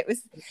bad. It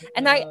was,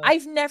 and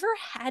I've never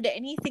had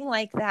anything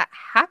like that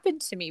happen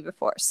to me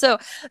before. So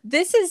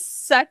this is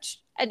such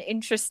an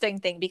interesting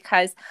thing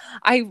because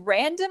I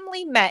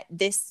randomly met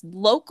this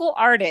local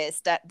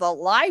artist at the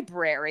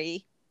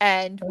library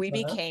and we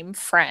became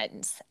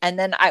friends. And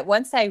then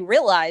once I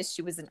realized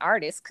she was an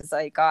artist because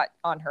I got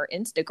on her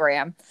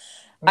Instagram,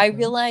 I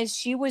realized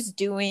she was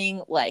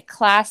doing like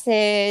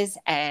classes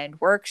and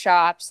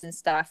workshops and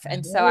stuff.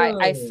 And so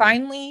I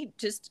finally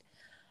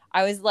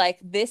I was like,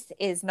 this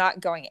is not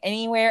going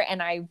anywhere.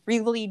 And I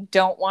really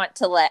don't want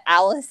to let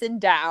Alison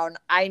down.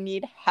 I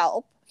need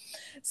help.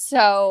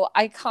 So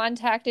I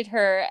contacted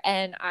her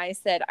and I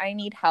said, I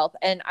need help.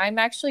 And I'm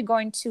actually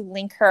going to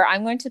link her.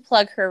 I'm going to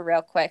plug her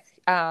real quick.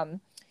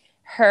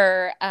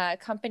 Her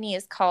company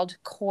is called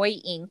Koi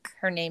Ink.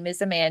 Her name is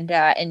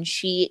Amanda, and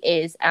she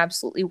is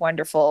absolutely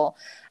wonderful.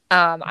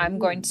 I'm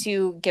going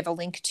to give a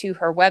link to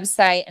her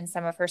website and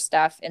some of her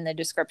stuff in the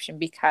description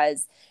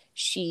because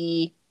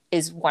she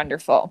is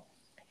wonderful.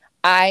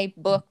 I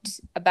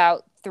booked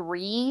about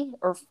 3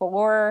 or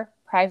 4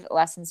 private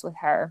lessons with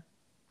her.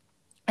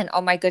 And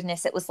oh my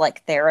goodness, it was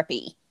like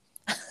therapy.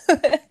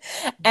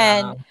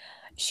 And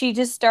she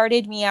just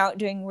started me out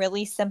doing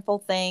really simple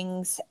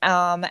things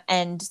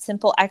and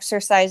simple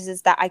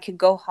exercises that I could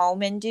go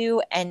home and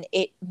do. And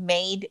it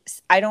made,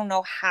 I don't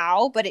know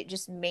how, but it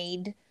just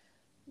made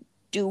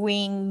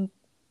doing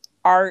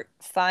art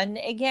fun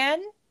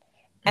again.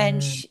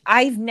 And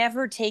I've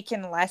never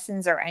taken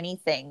lessons or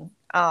anything.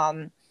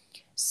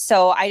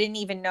 So I didn't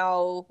even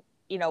know,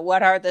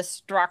 what are the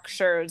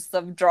structures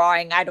of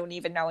drawing? I don't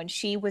even know. And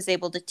she was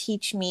able to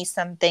teach me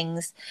some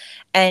things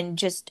and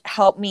just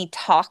help me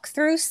talk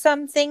through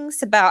some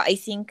things about, I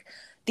think,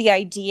 the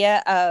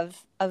idea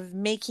of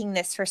making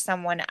this for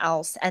someone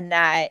else, and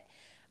that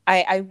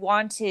I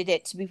wanted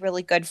it to be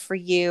really good for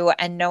you,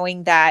 and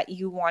knowing that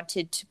you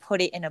wanted to put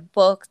it in a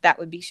book that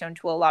would be shown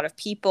to a lot of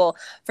people.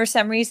 For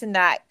some reason,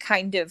 that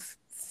kind of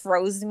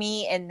froze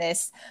me in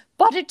this,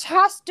 but it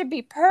has to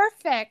be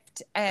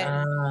perfect.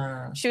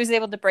 And she was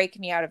able to break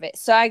me out of it.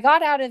 So I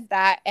got out of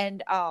that.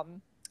 And I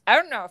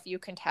don't know if you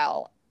can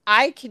tell.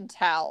 I can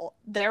tell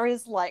there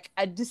is like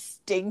a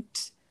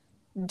distinct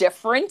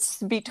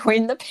difference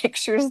between the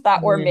pictures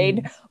that were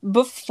made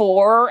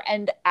before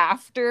and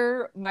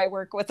after my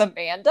work with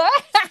Amanda.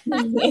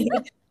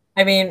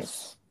 I mean,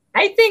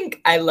 I think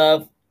I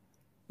love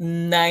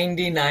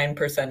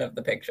 99% of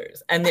the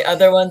pictures, and the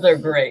other ones are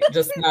great,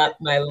 just not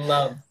my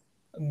love.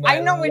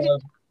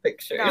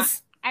 Pictures. No,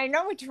 I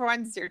know which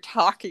ones you're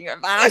talking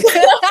about.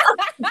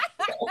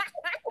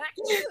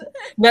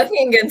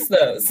 Nothing against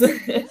those.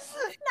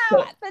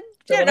 No, but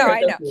I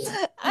know.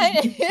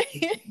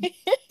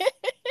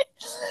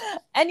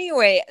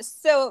 Anyway,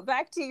 so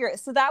back to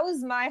so that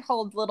was my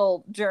whole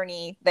little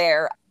journey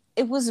there.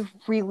 It was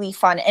really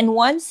fun. And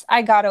once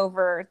I got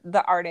over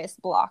the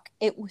artist block,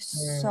 it was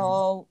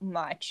so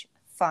much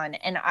fun.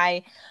 And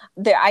I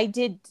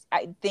did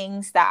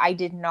things that I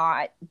did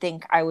not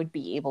think I would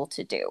be able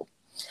to do.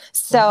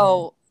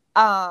 So,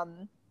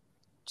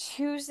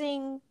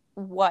 choosing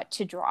what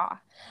to draw.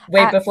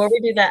 Wait, before we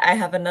do that, I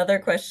have another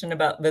question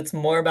that's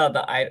more about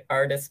the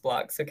artist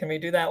block. So can we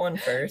do that one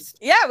first?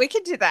 Yeah, we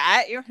can do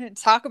that. You're going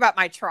to talk about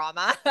my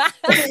trauma.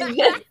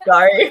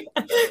 Sorry.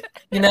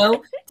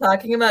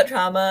 Talking about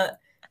trauma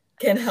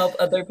can help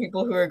other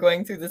people who are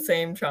going through the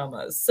same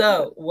traumas.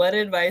 So what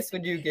advice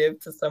would you give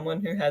to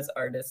someone who has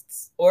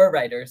artists or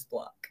writer's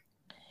block?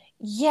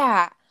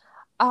 Yeah.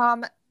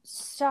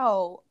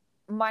 So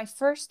my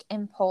first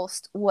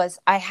impulse was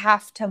I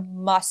have to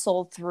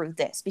muscle through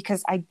this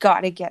because I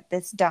got to get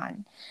this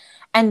done.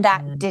 And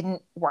that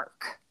didn't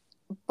work.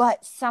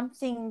 But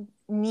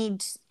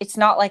it's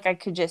not like I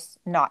could just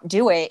not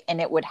do it and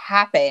it would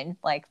happen.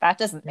 Like that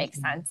doesn't make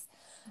sense.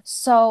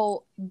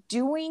 So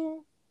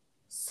doing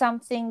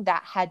something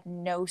that had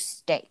no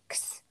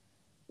stakes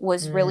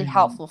was really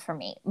helpful for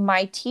me.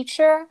 My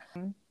teacher,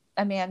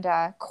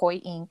 Amanda, Koi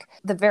Ink,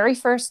 the very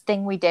first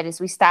thing we did is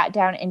we sat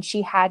down and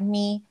she had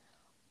me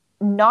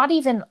not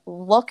even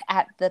look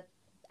at the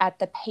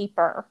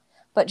paper,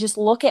 but just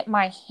look at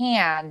my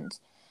hand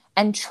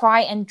and try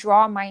and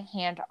draw my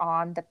hand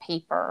on the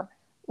paper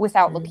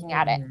without looking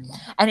at it.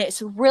 And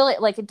it's really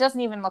like, it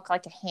doesn't even look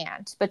like a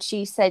hand, but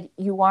she said,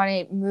 you want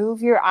to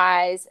move your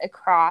eyes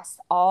across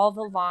all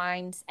the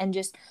lines and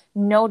just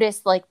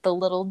notice like the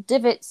little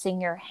divots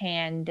in your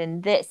hand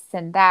and this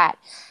and that.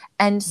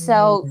 And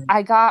so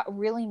I got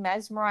really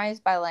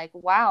mesmerized by like,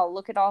 wow,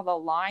 look at all the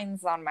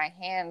lines on my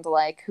hand.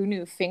 Like who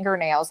knew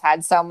fingernails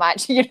had so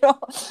much,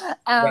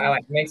 Wow,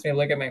 it makes me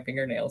look at my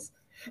fingernails.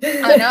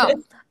 I know.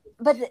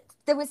 But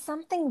there was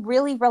something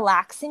really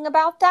relaxing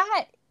about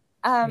that.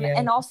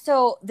 And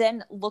also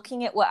then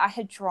looking at what I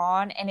had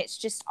drawn, and it's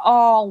just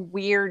all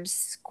weird,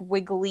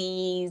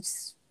 squiggly,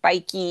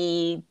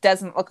 spiky,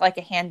 doesn't look like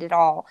a hand at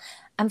all.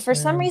 And for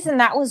some reason,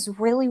 that was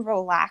really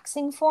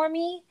relaxing for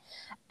me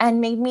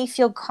and made me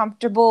feel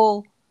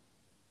comfortable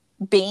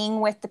being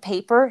with the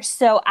paper.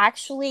 So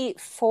actually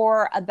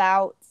for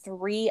about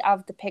 3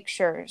 of the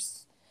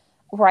pictures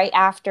right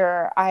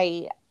after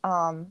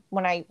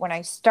when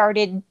I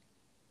started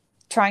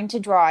trying to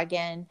draw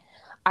again.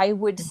 I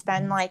would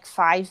spend like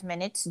 5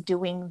 minutes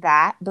doing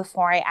that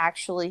before I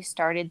actually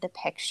started the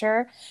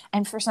picture.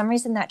 And for some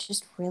reason, that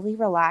just really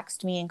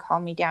relaxed me and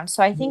calmed me down.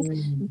 So I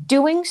think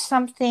doing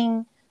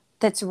something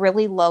that's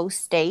really low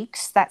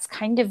stakes, that's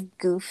kind of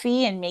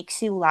goofy and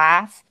makes you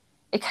laugh,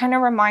 it kind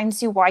of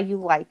reminds you why you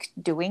like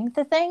doing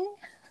the thing.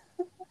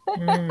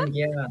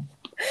 Yeah.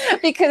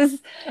 Because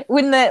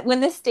when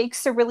the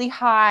stakes are really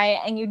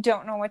high and you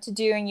don't know what to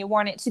do and you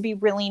want it to be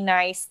really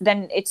nice,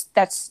 then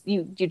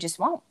you just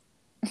won't.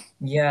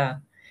 Yeah,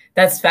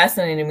 that's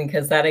fascinating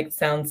because that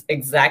sounds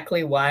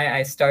exactly why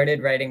I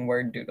started writing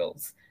word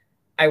doodles.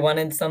 I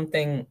wanted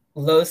something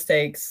low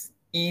stakes,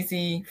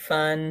 easy,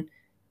 fun.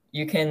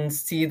 You can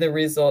see the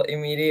result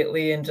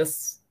immediately and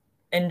just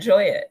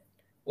enjoy it,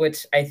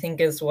 which I think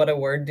is what a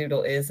word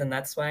doodle is. And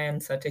that's why I'm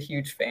such a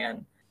huge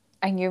fan.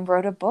 And you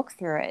wrote a book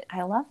through it.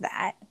 I love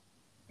that.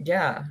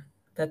 Yeah,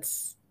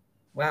 that's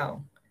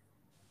wow.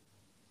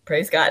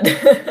 Praise God.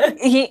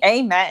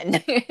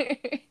 Amen.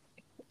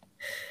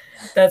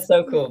 That's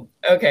so cool.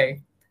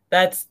 Okay.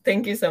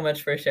 Thank you so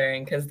much for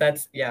sharing because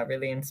that's, yeah,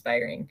 really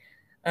inspiring.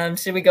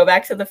 Should we go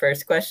back to the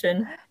first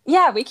question?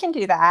 Yeah, we can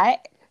do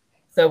that.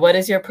 So, what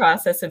is your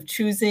process of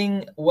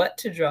choosing what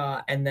to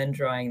draw and then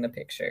drawing the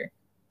picture?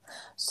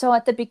 So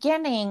at the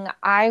beginning,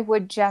 I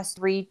would just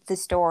read the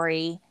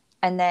story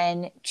and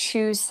then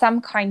choose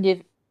some kind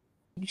of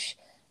image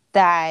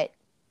that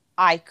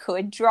I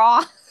could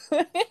draw.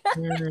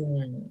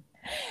 Mm.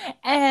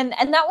 And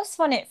that was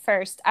fun at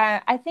first.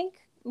 I think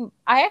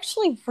I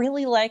actually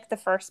really like the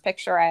first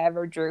picture I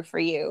ever drew for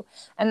you,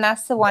 and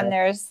that's the one.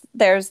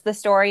 There's the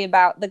story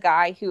about the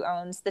guy who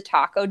owns the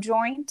taco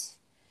joint.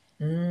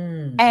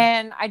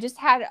 And I just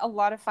had a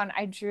lot of fun.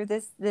 I drew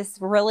this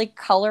really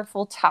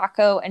colorful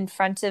taco in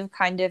front of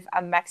kind of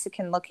a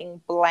Mexican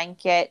looking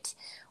blanket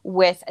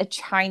with a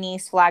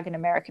Chinese flag and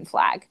American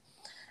flag.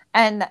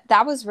 And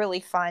that was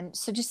really fun.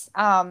 So just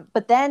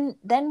but then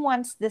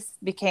once this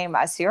became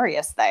a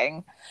serious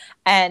thing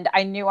and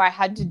I knew I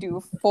had to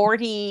do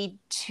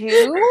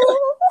 42.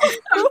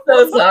 I'm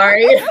so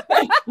sorry.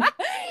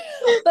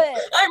 But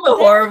I'm a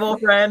horrible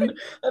friend.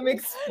 I'm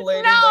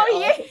explaining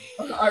my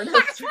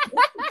artistry.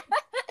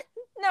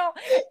 No,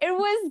 it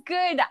was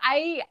good.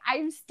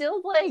 I'm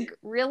still like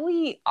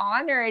really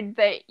honored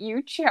that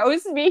you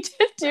chose me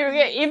to do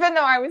it, even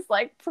though I was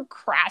like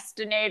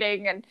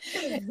procrastinating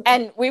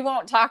and we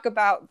won't talk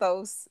about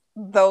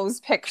those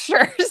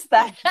pictures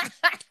that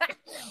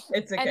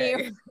It's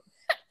okay.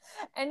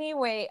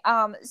 Anyway,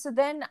 so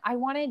then I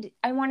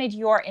wanted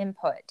your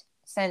input,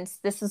 since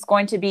this is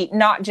going to be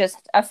not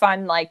just a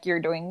fun, like, you're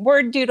doing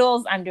word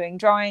doodles, I'm doing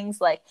drawings,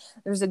 like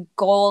there's a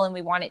goal and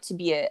we want it to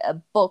be a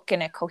book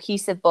and a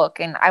cohesive book,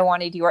 and I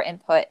wanted your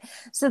input.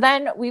 So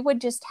then we would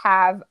just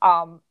have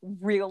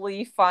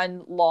really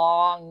fun,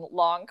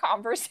 long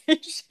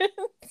conversations.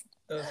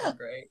 Those are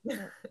great.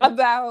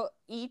 About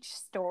each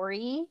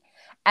story,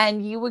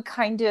 and you would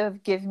kind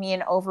of give me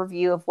an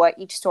overview of what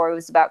each story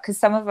was about, because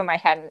some of them I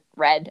hadn't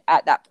read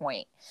at that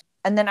point.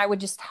 And then I would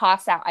just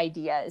toss out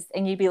ideas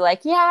and you'd be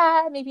like,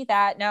 yeah, maybe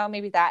that. No,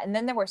 maybe that. And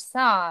then there were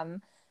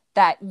some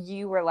that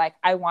you were like,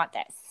 I want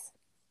this.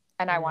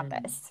 And I want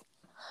this.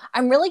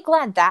 I'm really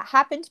glad that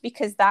happened,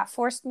 because that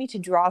forced me to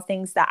draw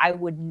things that I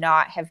would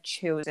not have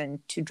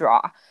chosen to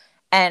draw.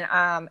 And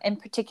in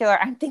particular,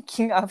 I'm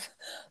thinking of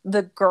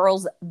the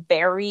girl's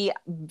very,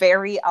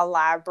 very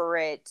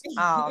elaborate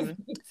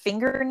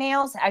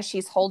fingernails as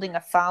she's holding a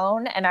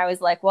phone. And I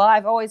was like, well,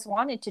 I've always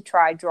wanted to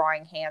try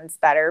drawing hands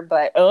better,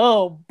 but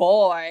oh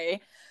boy.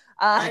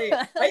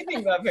 I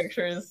think that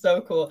picture is so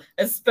cool,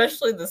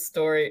 especially the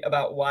story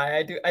about why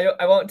I do.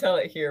 I won't tell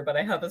it here, but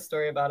I have a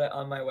story about it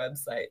on my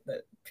website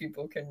that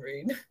people can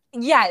read.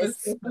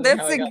 Yes, that's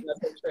how I got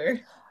that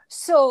picture.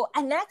 So,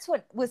 and that's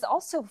what was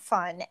also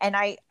fun. And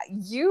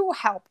you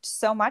helped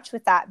so much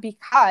with that,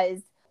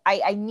 because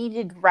I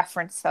needed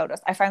reference photos.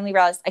 I finally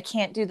realized I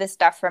can't do this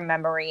stuff from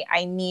memory.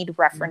 I need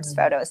reference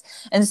photos.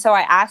 And so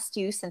I asked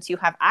you, since you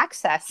have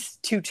access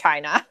to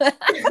China, that's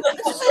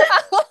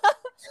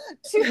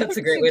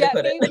a great way to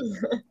put it.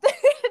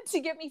 To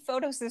get me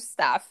photos of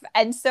stuff.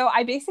 And so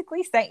I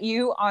basically sent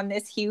you on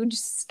this huge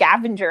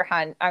scavenger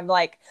hunt. I'm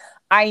like,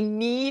 I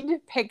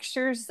need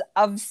pictures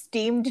of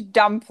steamed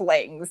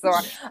dumplings, or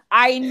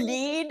I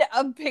need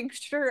a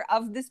picture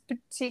of this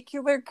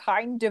particular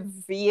kind of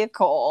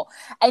vehicle.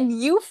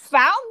 And you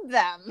found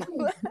them.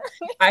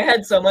 I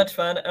had so much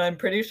fun, and I'm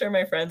pretty sure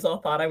my friends all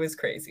thought I was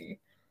crazy.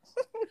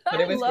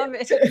 But it was I love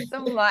it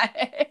so much.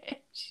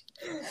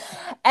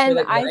 And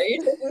like, why are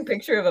you taking a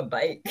picture of a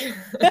bike?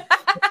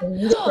 I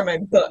need it for my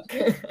book.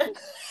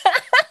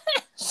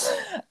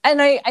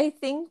 And I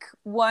think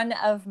one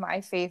of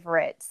my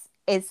favorites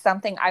is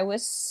something I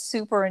was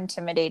super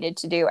intimidated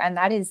to do, and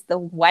that is the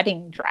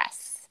wedding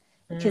dress.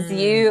 Because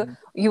you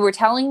were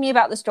telling me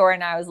about the store,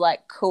 and I was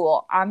like,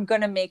 cool, I'm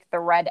gonna make the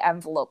red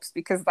envelopes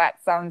because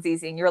that sounds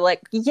easy. And you're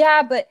like,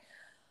 yeah, but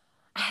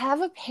I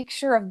have a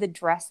picture of the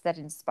dress that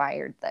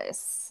inspired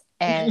this.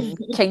 and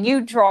can you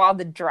draw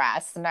the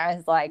dress? And I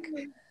was like,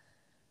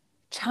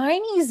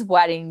 Chinese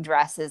wedding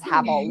dresses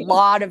have a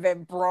lot of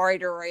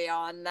embroidery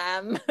on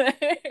them.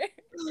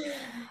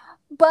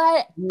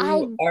 But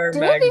I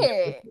did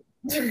it.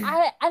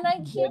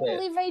 I can't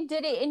believe I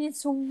did it, and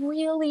it's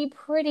really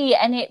pretty,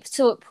 and it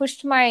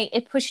pushed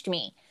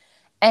me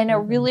in a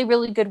really,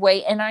 really good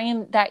way.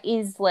 And that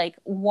is like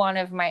one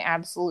of my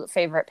absolute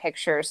favorite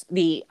pictures,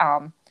 the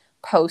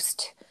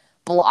post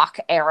block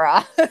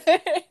era.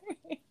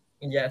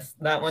 Yes,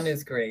 that one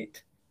is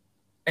great.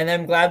 And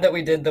I'm glad that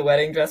we did the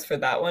wedding dress for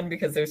that one,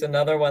 because there's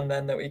another one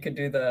then that we could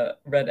do the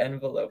red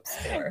envelopes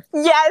for.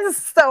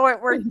 Yes, so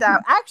it worked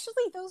out.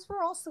 Actually, those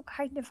were also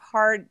kind of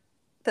hard.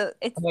 I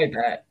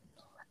bet.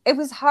 It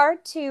was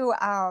hard to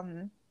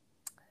and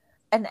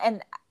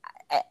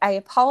I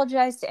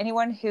apologize to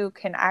anyone who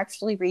can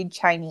actually read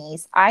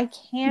Chinese. I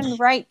can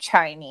write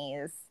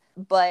Chinese,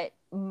 but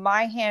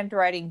my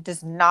handwriting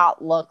does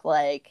not look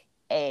like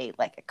a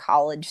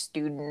college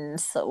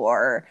student's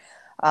or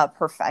a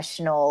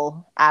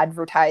professional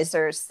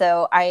advertiser.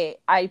 So I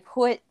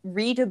put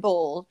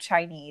readable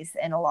Chinese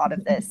in a lot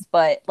of this,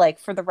 but like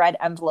for the red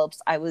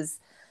envelopes, I was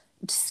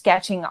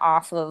sketching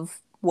off of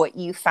what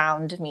you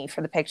found me for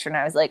the picture, and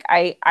I was like,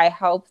 I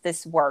hope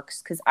this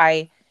works, because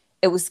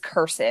it was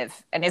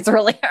cursive and it's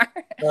really hard.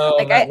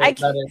 Oh, that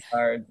is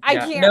hard. I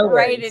can't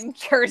write in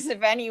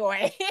cursive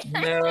anyway.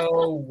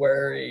 No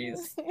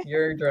worries.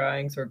 Your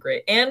drawings were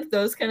great. And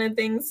those kind of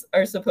things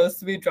are supposed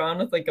to be drawn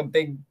with like a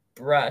big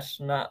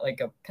brush, not like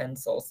a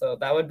pencil. So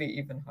that would be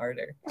even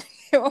harder.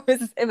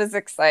 It was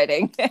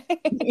exciting.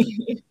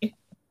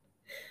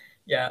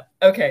 Yeah.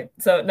 Okay.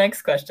 So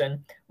next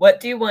question. What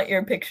do you want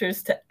your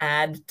pictures to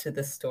add to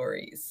the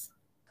stories?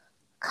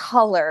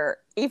 Color,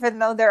 even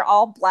though they're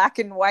all black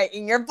and white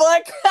in your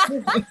book.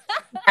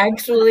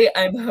 Actually,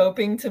 I'm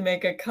hoping to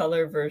make a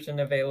color version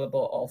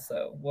available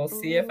also. We'll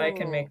see if I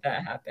can make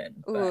that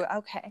happen. Ooh,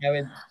 okay.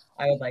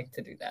 I would like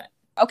to do that.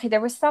 Okay,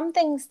 there were some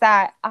things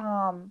that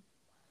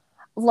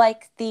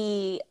like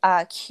the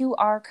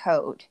QR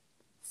code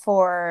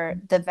for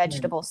the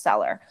vegetable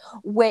seller,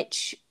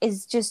 which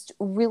is just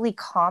really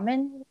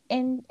common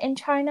in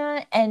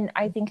China. And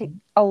I think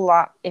a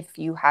lot, if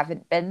you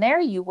haven't been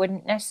there, you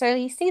wouldn't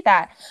necessarily see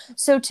that.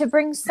 So to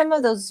bring some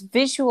of those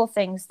visual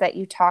things that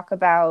you talk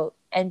about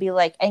and be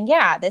like, and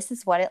yeah, this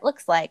is what it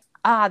looks like.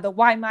 The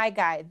Why My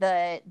Guy,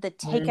 the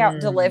takeout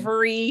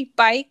delivery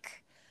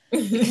bike,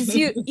 because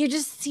you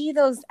just see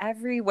those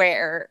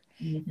everywhere.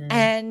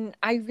 And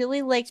I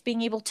really liked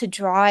being able to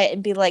draw it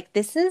and be like,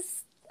 this is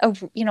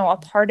a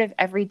part of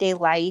everyday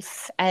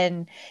life,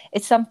 and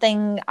it's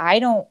something I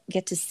don't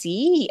get to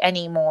see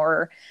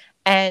anymore.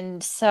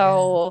 And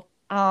so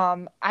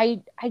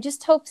I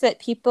just hope that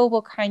people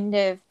will kind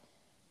of,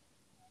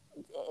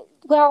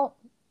 well,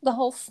 the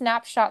whole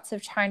snapshots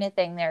of China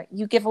thing there,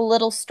 you give a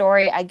little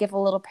story, I give a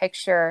little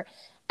picture,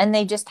 and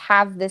they just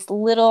have this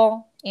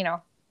little,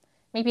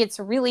 maybe it's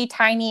really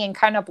tiny and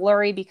kind of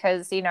blurry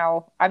because,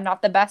 I'm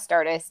not the best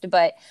artist,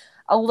 but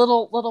a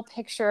little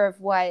picture of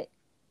what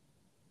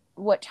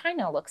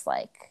China looks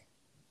like.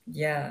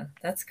 Yeah,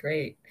 that's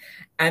great.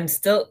 I'm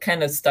still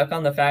kind of stuck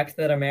on the fact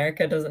that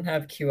America doesn't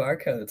have QR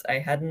codes. I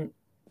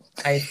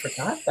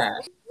forgot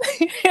that.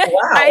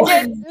 Wow. I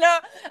didn't know.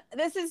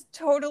 This is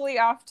totally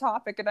off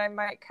topic and I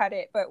might cut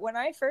it. But when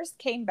I first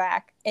came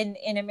back in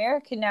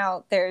America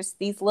now, there's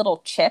these little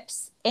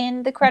chips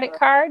in the credit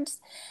cards.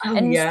 Oh,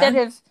 and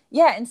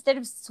instead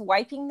of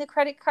swiping the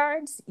credit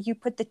cards, you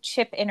put the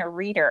chip in a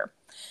reader.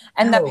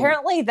 And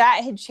apparently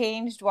that had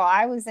changed while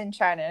I was in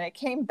China, and it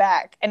came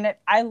back and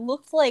I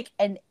looked like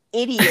an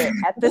idiot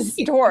at the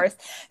stores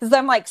because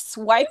I'm like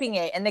swiping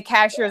it and the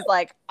cashier's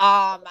like,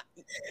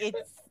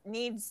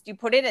 you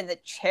put it in the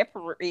chip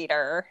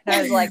reader. And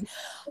I was like,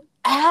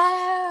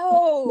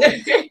 oh,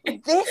 this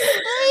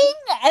thing?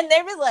 And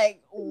they were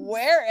like,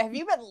 where have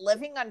you been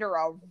living under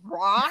a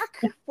rock?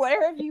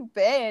 Where have you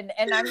been?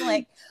 And I'm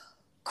like,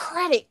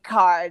 credit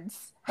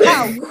cards.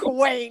 How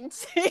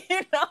quaint, Yes!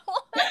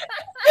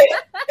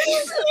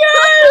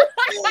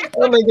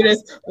 Oh my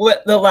goodness.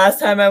 The last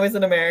time I was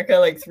in America,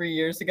 like 3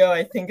 years ago,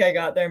 I think I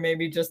got there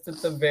maybe just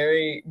at the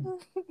very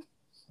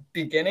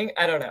beginning.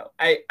 I don't know.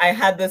 I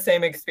had the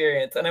same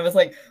experience and I was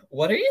like,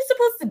 what are you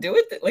supposed to do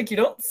with it? Like, you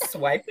don't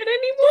swipe it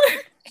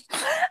anymore?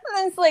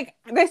 And it's like,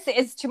 this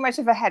is too much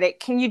of a headache.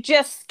 Can you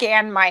just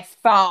scan my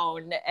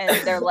phone?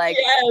 And they're like,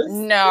 yes.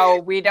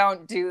 No, we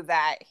don't do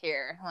that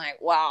here. I'm like,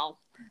 wow.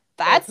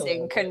 That's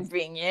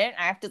inconvenient.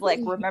 I have to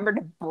remember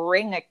to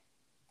bring a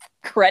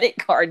credit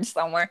card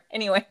somewhere.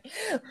 Anyway,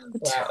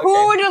 wow,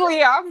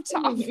 totally off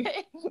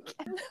topic.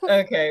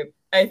 Okay.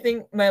 I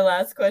think my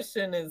last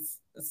question is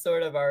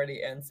sort of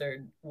already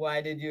answered.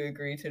 Why did you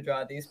agree to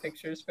draw these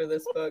pictures for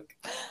this book?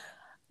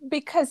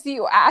 Because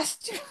you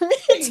asked me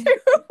to.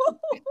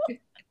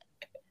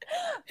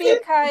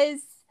 Because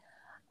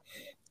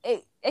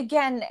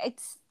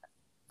it's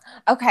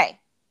okay.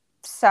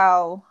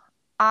 So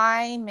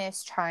I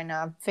miss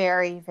China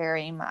very,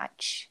 very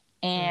much.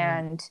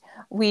 And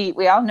we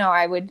all know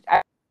I would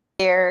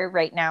there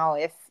right now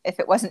if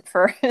it wasn't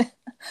for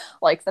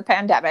like the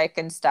pandemic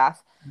and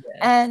stuff. Yes.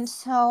 And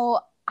so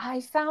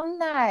I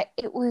found that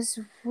it was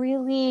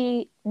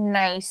really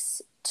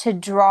nice to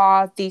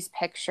draw these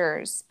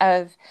pictures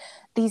of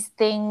these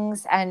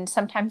things, and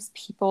sometimes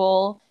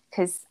people,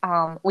 because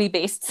we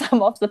based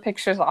some of the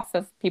pictures off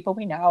of people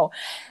we know,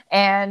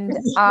 and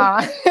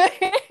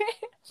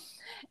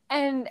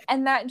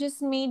and that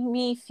just made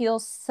me feel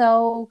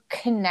so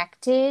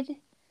connected.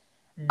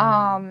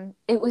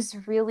 It was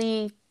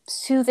really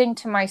soothing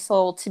to my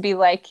soul to be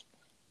like,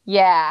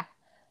 yeah,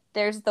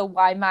 there's the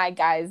Why My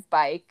Guy's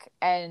bike,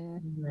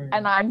 and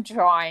I'm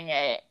drawing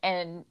it,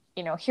 and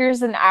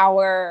here's an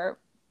hour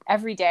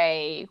every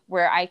day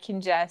where I can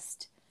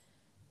just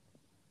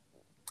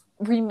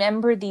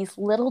remember these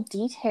little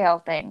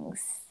detail things,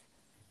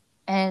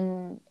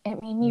 and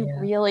it made me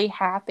really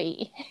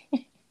happy.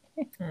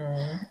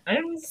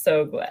 I'm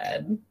so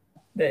glad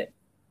that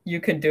you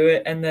could do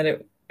it, and that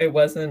it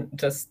wasn't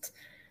just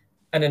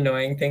an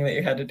annoying thing that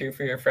you had to do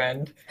for your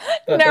friend,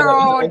 but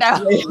no.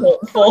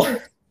 helpful.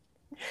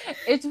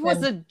 It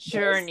was a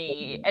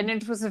journey, and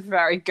it was a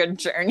very good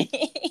journey.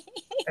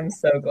 I'm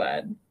so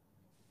glad.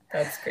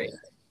 That's great.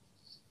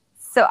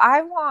 So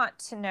I want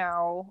to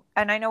know,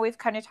 and I know we've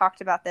kind of talked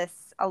about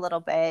this a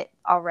little bit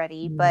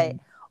already, but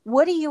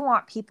what do you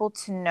want people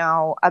to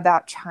know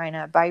about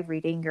China by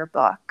reading your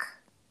book?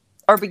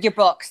 Or your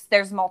books.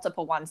 There's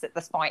multiple ones at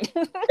this point.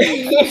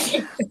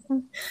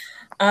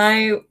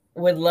 I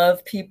would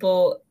love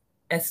people,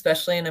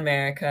 especially in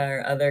America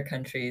or other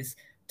countries,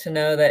 to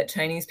know that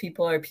Chinese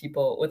people are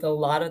people with a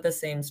lot of the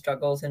same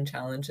struggles and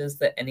challenges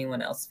that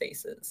anyone else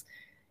faces.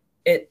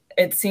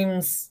 It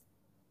seems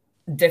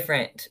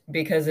different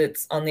because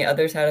it's on the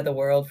other side of the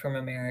world from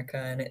America,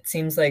 and it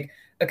seems like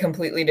a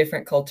completely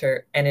different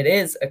culture, and it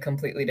is a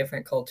completely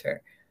different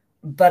culture.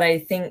 But I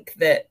think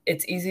that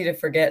it's easy to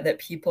forget that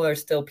people are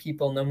still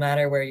people no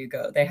matter where you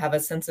go. They have a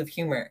sense of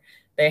humor.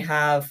 They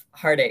have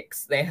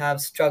heartaches. They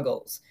have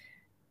struggles.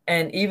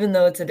 And even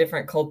though it's a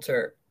different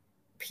culture,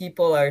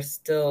 people are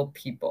still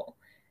people.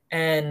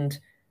 And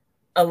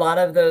a lot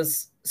of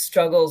those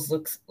struggles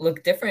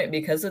look different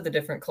because of the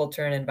different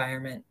culture and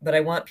environment. But I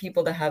want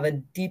people to have a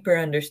deeper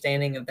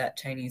understanding of that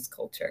Chinese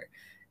culture,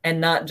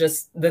 and not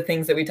just the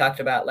things that we talked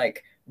about,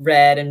 like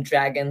red and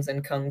dragons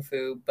and kung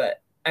fu,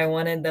 but I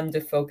wanted them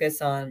to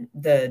focus on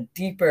the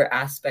deeper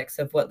aspects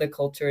of what the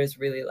culture is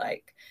really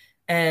like.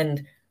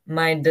 And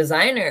my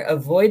designer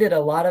avoided a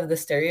lot of the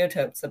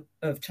stereotypes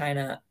of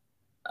China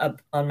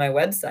up on my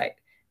website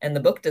and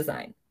the book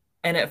design.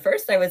 And at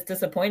first I was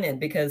disappointed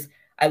because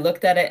I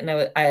looked at it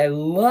and I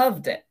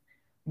loved it.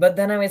 But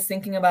then I was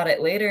thinking about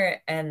it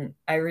later, and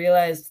I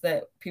realized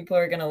that people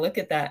are going to look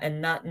at that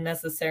and not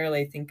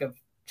necessarily think of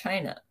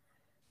China.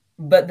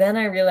 But then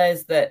I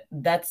realized that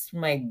that's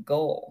my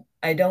goal.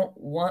 I don't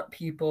want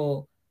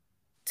people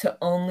to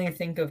only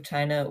think of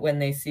China when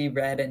they see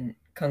red and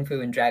kung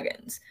fu and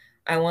dragons.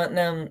 I want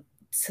them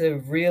to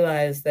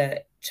realize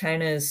that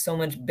China is so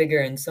much bigger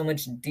and so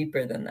much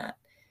deeper than that.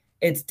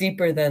 It's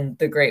deeper than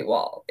the Great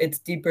Wall. It's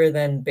deeper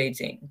than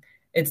Beijing.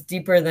 It's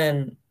deeper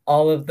than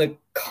all of the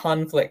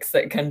conflicts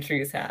that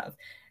countries have.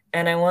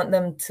 And I want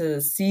them to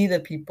see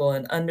the people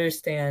and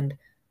understand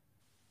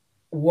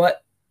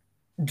what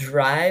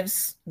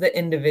drives the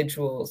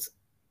individuals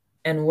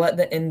and what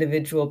the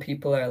individual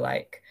people are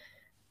like.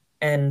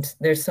 And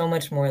there's so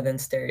much more than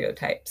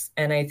stereotypes.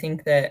 And I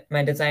think that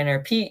my designer,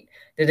 Pete,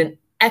 did an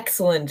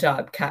excellent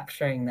job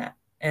capturing that.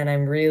 And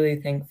I'm really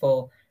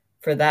thankful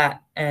for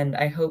that. And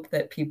I hope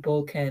that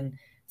people can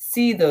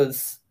see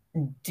those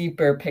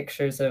deeper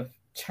pictures of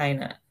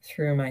China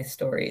through my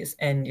stories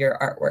and your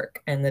artwork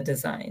and the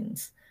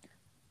designs.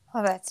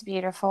 Oh, that's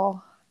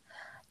beautiful.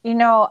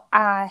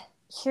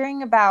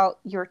 Hearing about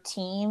your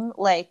team,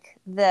 like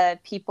the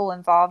people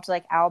involved,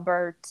 like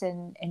Albert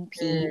and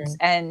Pete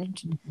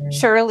and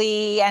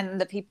Shirley,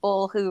 and the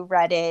people who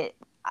read it,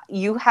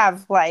 you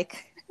have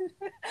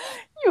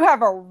you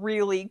have a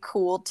really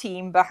cool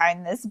team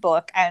behind this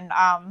book. And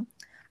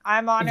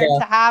I'm honored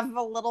to have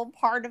a little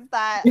part of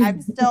that.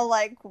 I'm still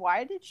like,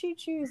 why did she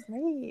choose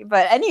me?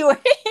 But anyway.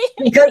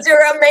 Because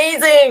you're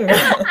amazing.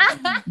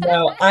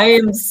 No, I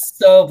am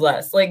so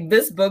blessed. Like,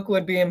 this book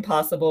would be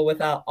impossible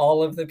without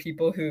all of the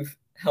people who've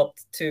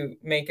helped to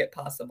make it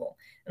possible.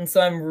 And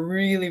so I'm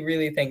really,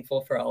 really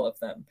thankful for all of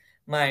them.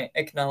 My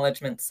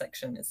acknowledgement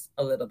section is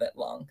a little bit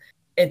long.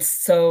 It's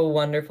so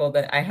wonderful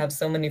that I have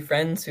so many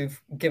friends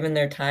who've given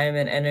their time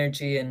and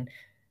energy and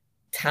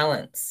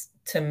talents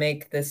to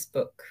make this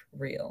book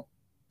real.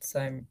 So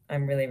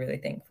I'm really, really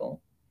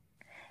thankful.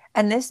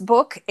 And this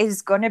book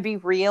is going to be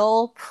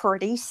real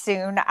pretty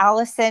soon,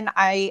 Alison.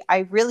 I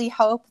really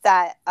hope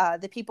that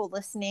the people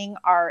listening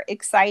are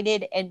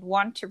excited and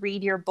want to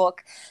read your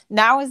book.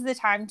 Now is the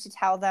time to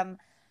tell them,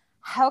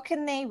 how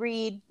can they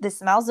read The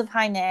Smells of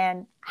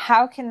Hainan?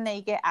 How can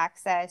they get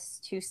access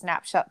to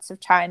Snapshots of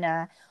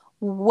China?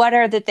 What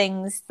are the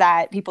things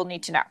that people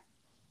need to know?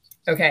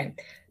 Okay.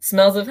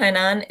 Smells of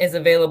Hainan is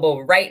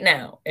available right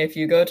now. If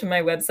you go to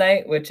my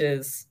website, which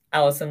is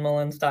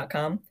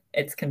AlisonMullins.com,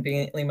 It's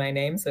conveniently my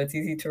name, so it's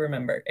easy to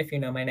remember if you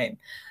know my name.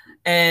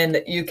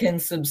 And you can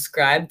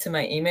subscribe to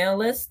my email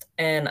list,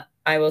 and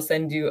I will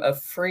send you a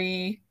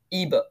free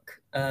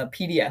ebook, a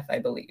PDF, I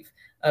believe,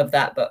 of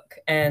that book.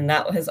 And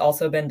that has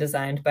also been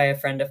designed by a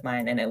friend of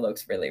mine, and it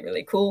looks really,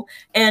 really cool.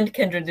 And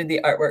Kendra did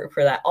the artwork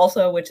for that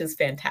also, which is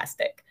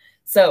fantastic.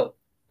 So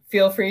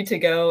feel free to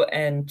go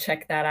and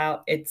check that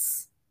out.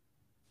 It's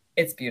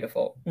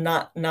beautiful.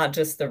 Not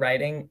just the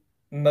writing,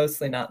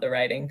 mostly not the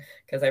writing,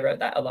 because I wrote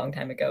that a long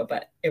time ago,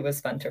 but it was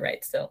fun to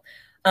write still.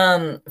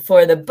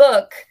 For the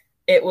book,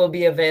 it will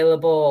be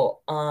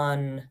available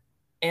on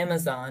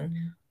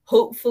Amazon,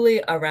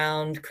 hopefully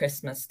around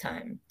Christmas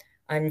time.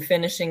 I'm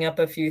finishing up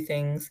a few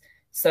things.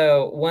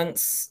 So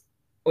once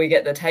we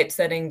get the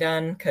typesetting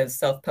done, because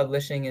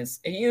self-publishing is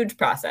a huge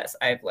process,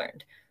 I've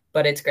learned,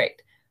 but it's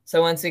great.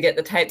 So once we get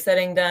the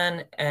typesetting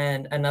done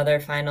and another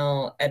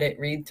final edit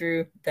read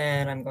through,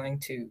 then I'm going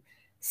to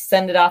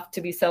send it off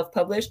to be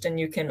self-published, and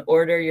you can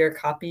order your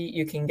copy.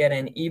 You can get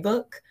an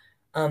ebook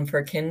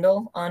for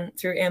Kindle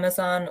through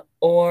Amazon,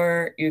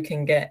 or you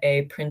can get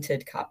a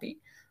printed copy.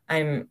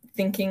 I'm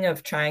thinking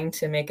of trying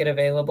to make it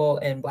available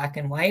in black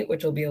and white,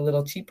 which will be a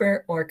little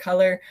cheaper, or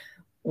color,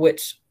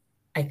 which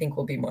I think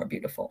will be more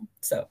beautiful.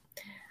 So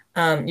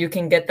you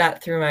can get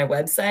that through my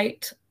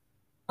website.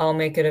 I'll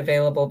make it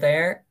available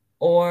there,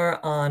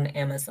 or on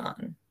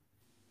Amazon.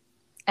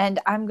 And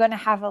I'm going to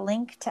have a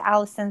link to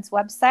Alison's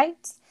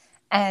website.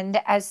 And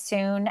as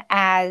soon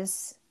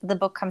as the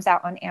book comes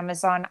out on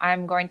Amazon,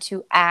 I'm going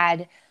to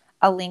add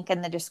a link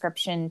in the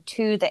description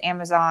to the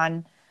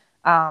Amazon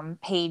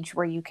page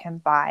where you can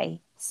buy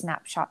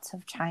Snapshots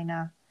of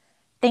China.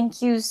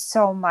 Thank you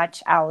so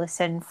much,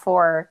 Alison,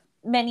 for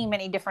many,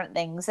 many different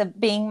things, of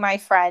being my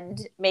friend,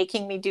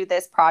 making me do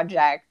this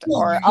project,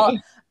 or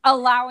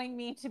allowing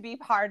me to be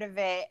part of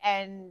it,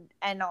 and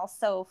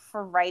also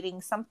for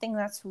writing something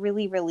that's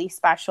really, really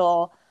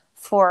special,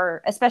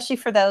 especially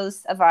for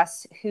those of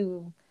us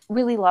who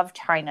really love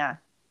China.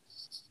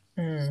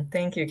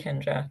 Thank you,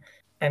 Kendra.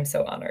 I'm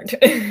so honored.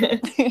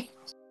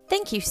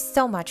 Thank you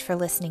so much for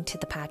listening to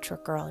The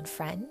Patchwork Girl and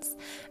Friends.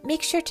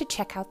 Make sure to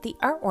check out the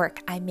artwork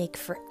I make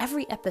for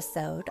every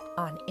episode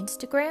on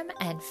Instagram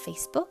and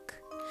Facebook.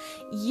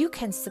 You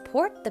can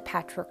support The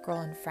Patchwork Girl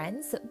and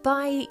Friends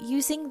by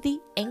using the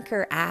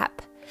Anchor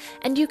app.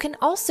 And you can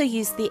also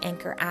use the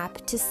Anchor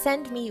app to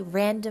send me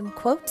random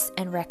quotes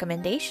and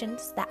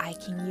recommendations that I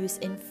can use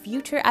in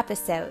future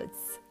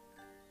episodes.